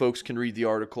 obviously, folks can read the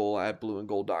article at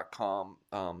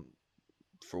blueandgold.com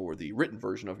for the written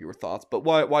version of your thoughts. But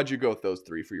why'd you go with those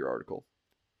 3 for your article?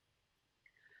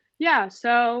 Yeah,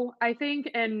 so I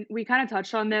think, and we kind of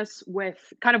touched on this with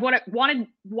kind of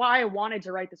why I wanted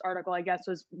to write this article, I guess,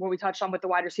 was what we touched on with the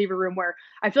wide receiver room, where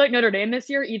I feel like Notre Dame this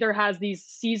year either has these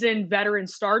seasoned veteran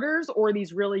starters or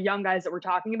these really young guys that we're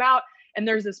talking about. And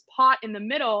there's this pot in the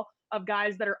middle of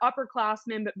guys that are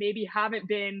upperclassmen, but maybe haven't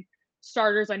been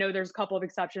starters. I know there's a couple of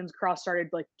exceptions. Cross started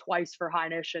like twice for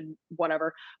Heinisch and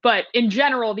whatever. But in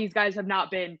general, these guys have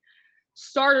not been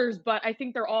starters, but I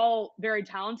think they're all very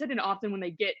talented. And often when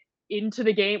they get into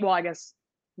the game, well, I guess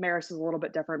Marist is a little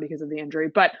bit different because of the injury,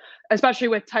 but especially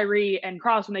with Tyree and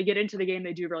Cross, when they get into the game,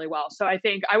 they do really well. So I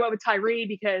think I went with Tyree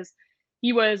because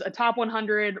he was a top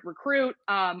 100 recruit.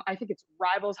 I think it's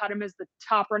Rivals had him as the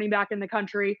top running back in the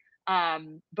country.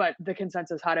 But the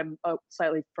consensus had him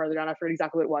slightly further down. I forget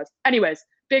exactly what it was. Anyways,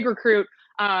 big recruit.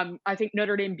 I think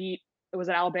Notre Dame it was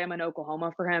at Alabama and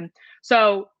Oklahoma for him.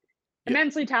 So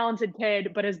immensely talented kid,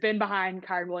 but has been behind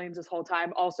Kyron Williams this whole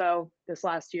time. Also this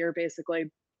last year, basically,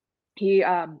 he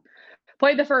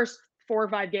played the first 4 or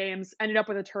 5 games, ended up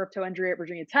with a turf toe injury at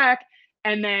Virginia Tech,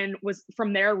 and then was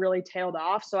from there really tailed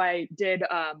off. So I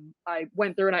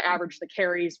went through and I averaged the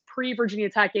carries pre-Virginia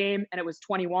Tech game, and it was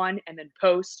 21, and then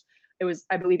post it was,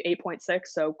 I believe, 8.6,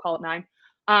 so call it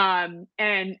 9.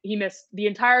 And he missed the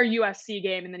entire USC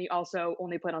game, and then he also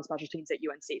only played on special teams at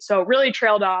UNC. So really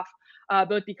trailed off,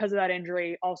 both because of that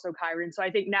injury, also Kyron. So I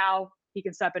think now he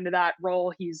can step into that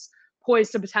role. He's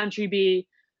poised to potentially be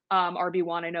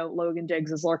RB1. I know Logan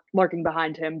Diggs is lurking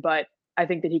behind him, but I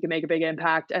think that he can make a big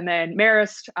impact. And then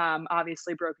Marist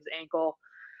obviously broke his ankle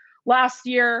last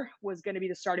year, was going to be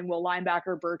the starting will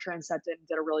linebacker. Bertrand stepped in and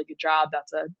did a really good job.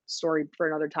 That's a story for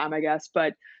another time, I guess.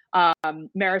 But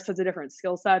Marist has a different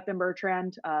skill set than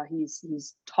Bertrand.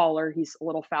 He's taller. He's a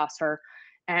little faster.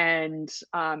 And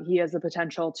he has the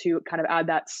potential to kind of add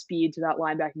that speed to that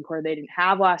linebacking core they didn't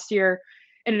have last year,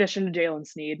 in addition to Jalen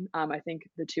Sneed. I think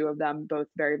the 2 of them both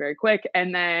very, very quick.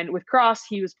 And then with Cross,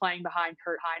 he was playing behind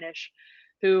Kurt Heinisch,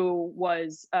 who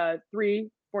was a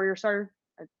 4-year starter.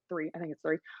 3, I think it's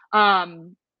 3.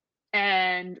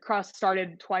 And Cross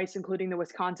started twice, including the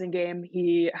Wisconsin game.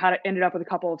 He ended up with a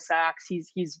couple of sacks.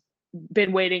 He's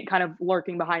been waiting, kind of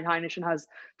lurking behind Heinisch, and has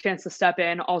a chance to step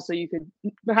in. Also, you could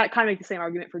kind of make the same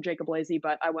argument for Jacob Lacey,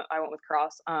 but I went with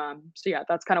Cross. So yeah,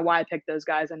 that's kind of why I picked those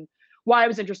guys and why I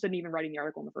was interested in even writing the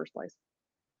article in the first place.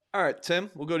 All right,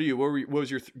 Tim, we'll go to you. What was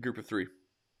your group of 3?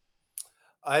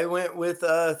 I went with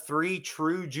 3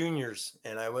 true juniors,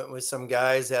 and I went with some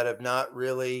guys that have not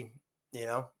really,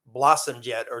 blossomed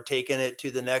yet or taken it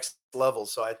to the next level.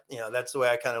 So that's the way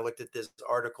I kind of looked at this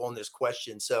article and this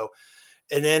question. So,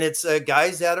 and then it's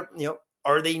guys that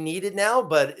are they needed now?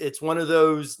 But it's one of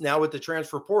those now with the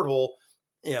transfer portal.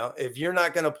 If you're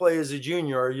not going to play as a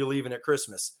junior, are you leaving at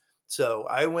Christmas? So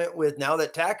I went with, now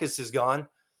that Takis is gone,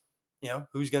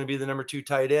 who's going to be the number 2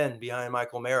 tight end behind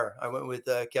Michael Mayer? I went with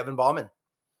Kevin Bauman.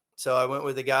 So I went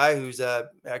with a guy who's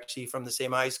actually from the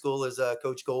same high school as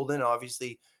Coach Golden,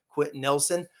 obviously Quentin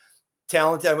Nelson.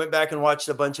 Talented. I went back and watched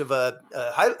a bunch of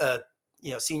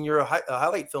senior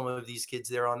highlight film of these kids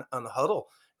there on the huddle,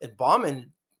 and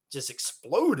Bauman just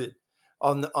exploded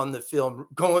on the film.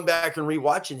 Going back and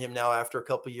rewatching him now after a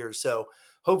couple of years, so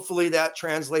hopefully that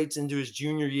translates into his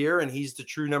junior year, and he's the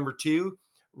true number 2,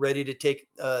 ready to take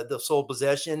the sole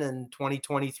possession in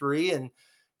 2023 and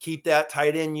keep that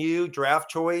tight end draft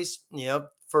choice,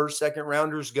 first, second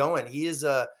rounders going. He is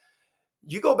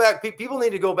you go back, people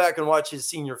need to go back and watch his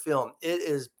senior film.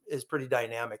 It is pretty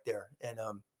dynamic there. And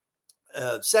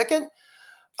second,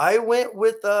 I went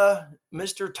with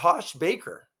Mr. Tosh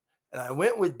Baker. And I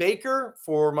went with Baker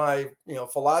for my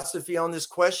philosophy on this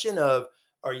question of,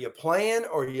 are you playing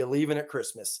or are you leaving at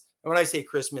Christmas? And when I say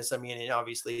Christmas, I mean,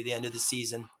 obviously the end of the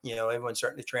season, everyone's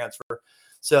starting to transfer.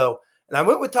 So, and I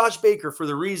went with Tosh Baker for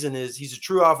the reason is he's a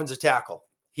true offensive tackle.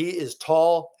 He is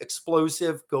tall,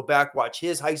 explosive. Go back, watch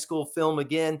his high school film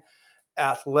again.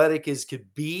 Athletic as could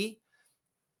be.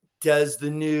 Does the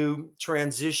new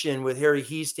transition with Harry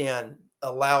Heastan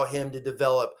allow him to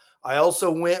develop? I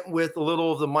also went with a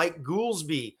little of the Mike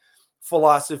Goolsby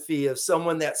philosophy of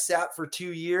someone that sat for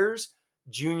 2 years.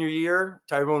 Junior year,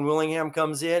 Tyrone Willingham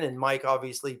comes in, and Mike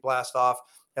obviously blast off,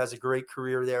 has a great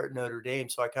career there at Notre Dame.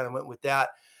 So I kind of went with that.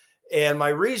 And my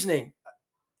reasoning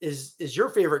is your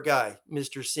favorite guy,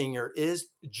 Mr. Singer, is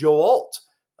Joe Alt.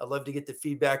 I'd love to get the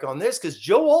feedback on this because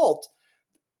Joe Alt,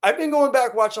 I've been going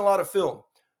back watching a lot of film.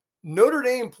 Notre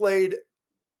Dame played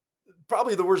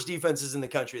probably the worst defenses in the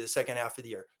country the second half of the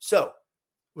year. So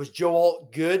was Joe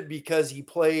Alt good because he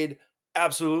played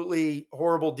absolutely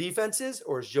horrible defenses,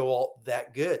 or is Joe Alt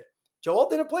that good? Joe Alt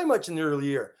didn't play much in the early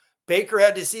year. Baker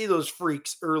had to see those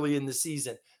freaks early in the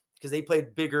season because they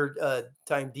played bigger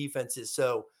time defenses.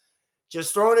 So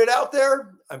just throwing it out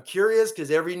there. I'm curious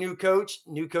because every new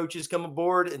coaches come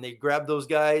aboard and they grab those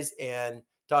guys, and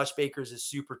Tosh Baker's a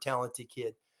super talented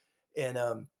kid. And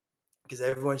because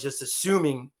everyone's just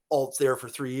assuming Alt's there for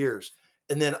 3 years.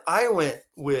 And then I went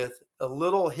with a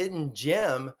little hidden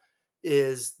gem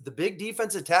is the big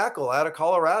defensive tackle out of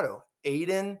Colorado,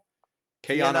 Aiden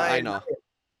Keana.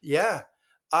 Yeah.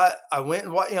 I went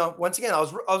and once again, I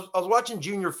was watching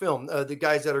junior film, the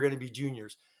guys that are going to be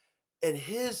juniors, and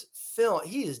his film,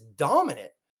 he is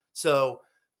dominant. So,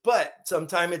 but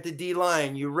sometime at the D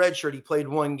line, you redshirt, he played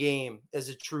 1 game as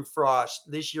a true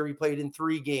frost. This year he played in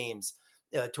 3 games.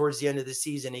 Towards the end of the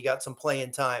season, he got some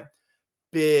playing time.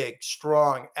 Big,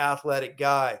 strong, athletic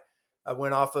guy. I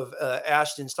went off of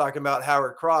Ashton's talking about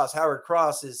Howard Cross. Howard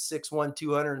Cross is 6'1",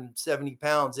 270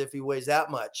 pounds if he weighs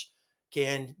that much.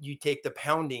 Can you take the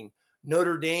pounding?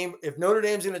 Notre Dame, if Notre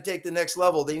Dame's going to take the next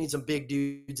level, they need some big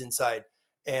dudes inside.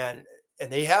 And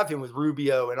they have him with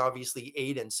Rubio and obviously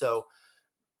Aiden. So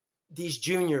these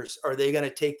juniors, are they going to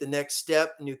take the next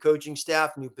step? New coaching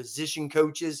staff, new position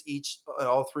coaches,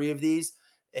 all 3 of these.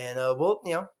 And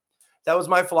that was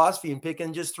my philosophy in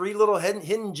picking just 3 little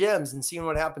hidden gems and seeing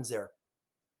what happens there.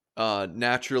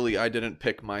 Naturally, I didn't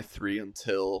pick my 3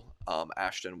 until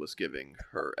Ashton was giving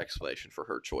her explanation for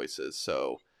her choices.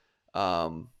 So,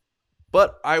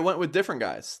 but I went with different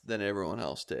guys than everyone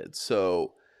else did.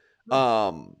 So,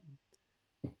 Joe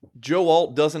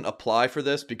Alt doesn't apply for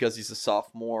this because he's a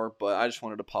sophomore, but I just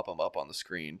wanted to pop him up on the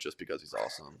screen just because he's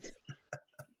awesome.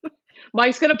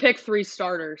 Mike's going to pick 3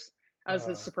 starters as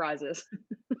his surprises.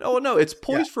 No, it's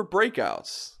poised for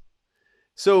breakouts.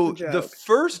 So the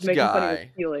first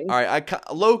guy, all right, I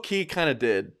low key kind of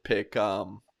did pick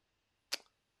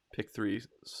 3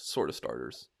 sort of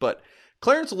starters, but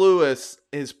Clarence Lewis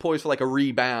is poised for like a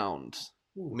rebound.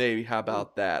 Maybe how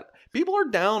about that? People are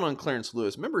down on Clarence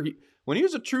Lewis. Remember, when he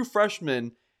was a true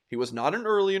freshman, he was not an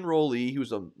early enrollee. He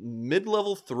was a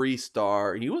mid-level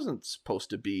 3-star. He wasn't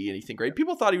supposed to be anything great.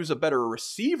 People thought he was a better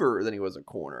receiver than he was a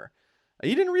corner.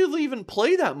 He didn't really even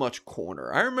play that much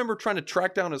corner. I remember trying to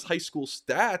track down his high school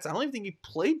stats. I don't even think he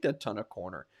played a ton of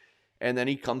corner. And then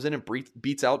he comes in and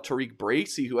beats out Tariq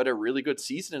Bracy, who had a really good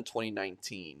season in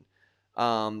 2019.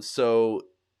 So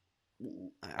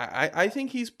I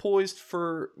think he's poised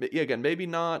for, again, maybe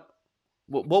not.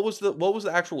 What was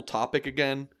the actual topic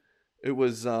again? It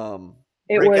was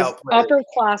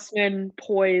upperclassmen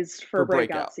poised for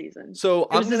breakout season. So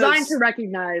it was designed to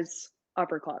recognize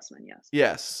Upperclassmen, yes.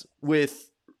 Yes,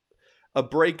 with a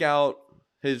breakout.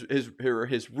 His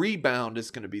rebound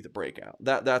is going to be the breakout.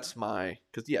 That's my,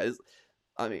 because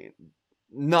I mean,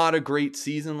 not a great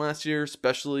season last year,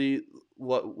 especially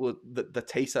what the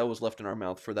taste that was left in our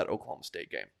mouth for that Oklahoma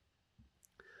State game.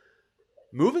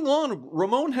 Moving on,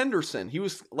 Ramon Henderson. He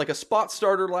was like a spot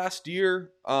starter last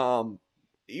year.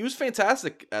 He was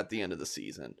fantastic at the end of the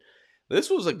season.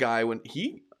 This was a guy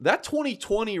that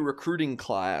 2020 recruiting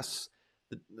class,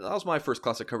 that was my first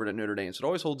class I covered at Notre Dame, so it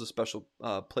always holds a special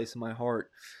place in my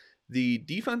heart. The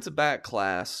defensive back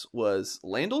class was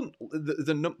Landon,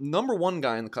 the number one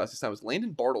guy in the class this time was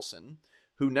Landon Bartleson,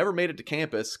 who never made it to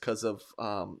campus because of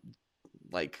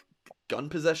like gun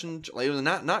possession. It was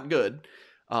not good.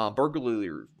 Burglary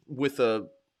with a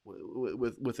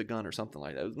gun or something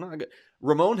like that. It was not good.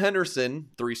 Ramon Henderson,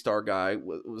 3-star guy,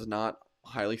 was not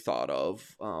highly thought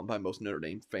of by most Notre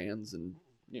Dame fans, and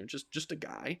just a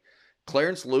guy.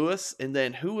 Clarence Lewis, and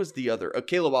then who was the other?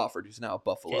 Caleb Offord, who's now at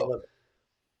Buffalo.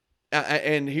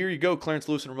 And here you go, Clarence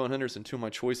Lewis and Ramon Henderson, two of my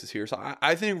choices here. So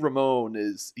I think Ramon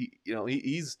is, he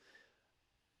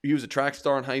was a track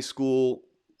star in high school,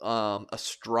 a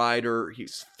strider.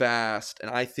 He's fast,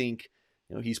 and I think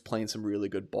he's playing some really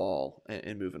good ball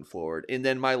and moving forward. And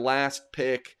then my last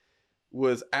pick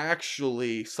was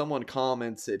actually, someone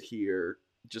commented here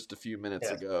just a few minutes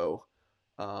ago.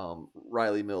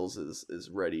 Riley Mills is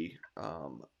ready.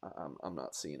 I'm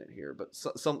not seeing it here, but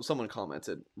someone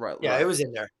commented. Right? Yeah, it was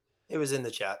in there. It was in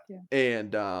the chat. Yeah.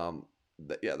 And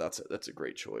that's a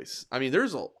great choice. I mean,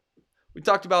 we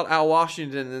talked about Al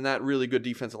Washington and that really good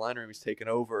defensive lineman he's taken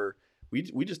over.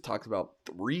 We just talked about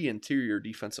 3 interior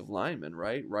defensive linemen,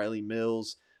 right? Riley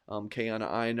Mills,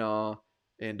 Kayana Aina,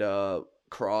 and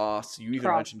Cross. You even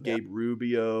mentioned Gabe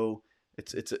Rubio.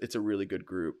 It's a really good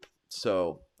group.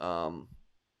 So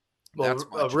that's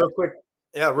real quick.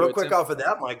 Yeah, real quick off of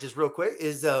that, Mike, just real quick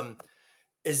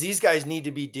is these guys need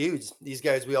to be dudes. These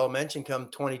guys we all mentioned come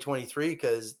 2023,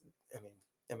 because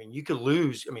I mean, you could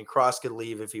lose. I mean, Cross could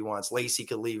leave if he wants. Lacey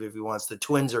could leave if he wants. The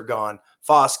twins are gone.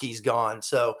 Foskey's gone.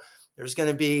 So there's going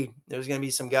to be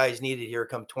some guys needed here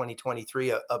come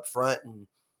 2023 up front, and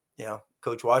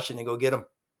Coach Washington, go get them.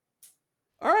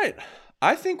 All right,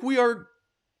 I think we're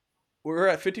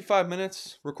at 55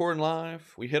 minutes recording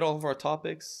live. We hit all of our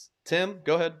topics. Tim,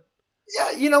 go ahead.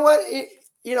 Yeah, you know what?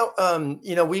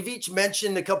 We've each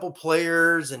mentioned a couple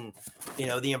players and,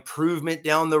 the improvement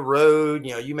down the road.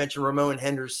 You mentioned Ramon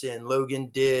Henderson, Logan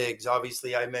Diggs.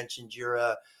 Obviously, I mentioned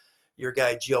your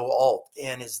guy, Joe Alt.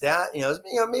 And is that,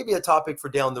 maybe a topic for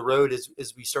down the road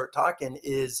as we start talking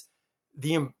is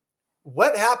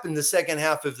what happened the second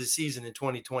half of the season in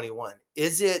 2021?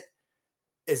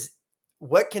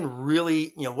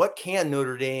 What can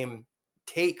Notre Dame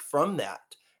take from that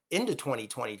into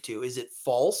 2022? Is it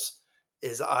false?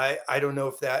 I don't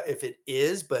know if it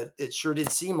is, but it sure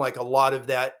did seem like a lot of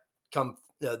that come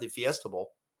the Fiesta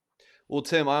Bowl. Well,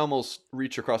 Tim, I almost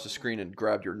reached across the screen and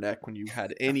grabbed your neck when you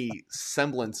had any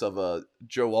semblance of a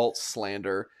Joe Alt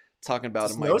slander talking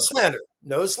about him. No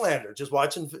slander. Just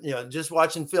watching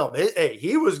film. Hey,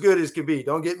 he was good as could be.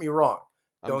 Don't get me wrong.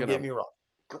 Get me wrong.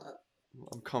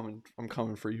 I'm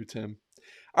coming for you, Tim.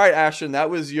 All right, Ashton, that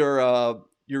was your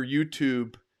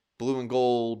YouTube Blue and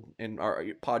Gold and our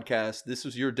podcast. This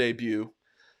was your debut.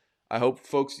 I hope,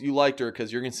 folks, you liked her,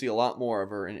 because you're going to see a lot more of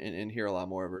her and hear a lot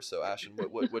more of her. So, Ashton,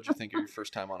 what'd you think of your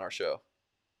first time on our show?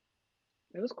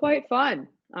 It was quite fun.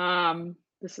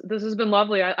 This has been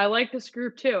lovely. I like this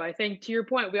group too. I think, to your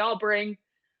point, we all bring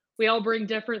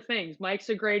different things. Mike's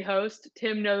a great host.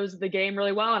 Tim knows the game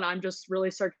really well, and I'm just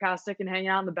really sarcastic and hanging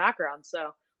out in the background. So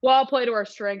we'll all play to our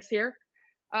strengths here.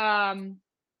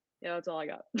 That's all I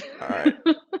got. All right.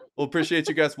 Well, appreciate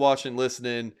you guys watching,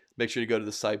 listening. Make sure you go to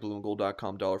the site,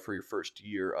 blueandgold.com, $1 for your first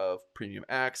year of premium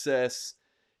access.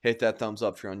 Hit that thumbs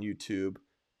up if you're on YouTube.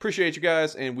 Appreciate you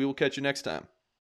guys, and we will catch you next time.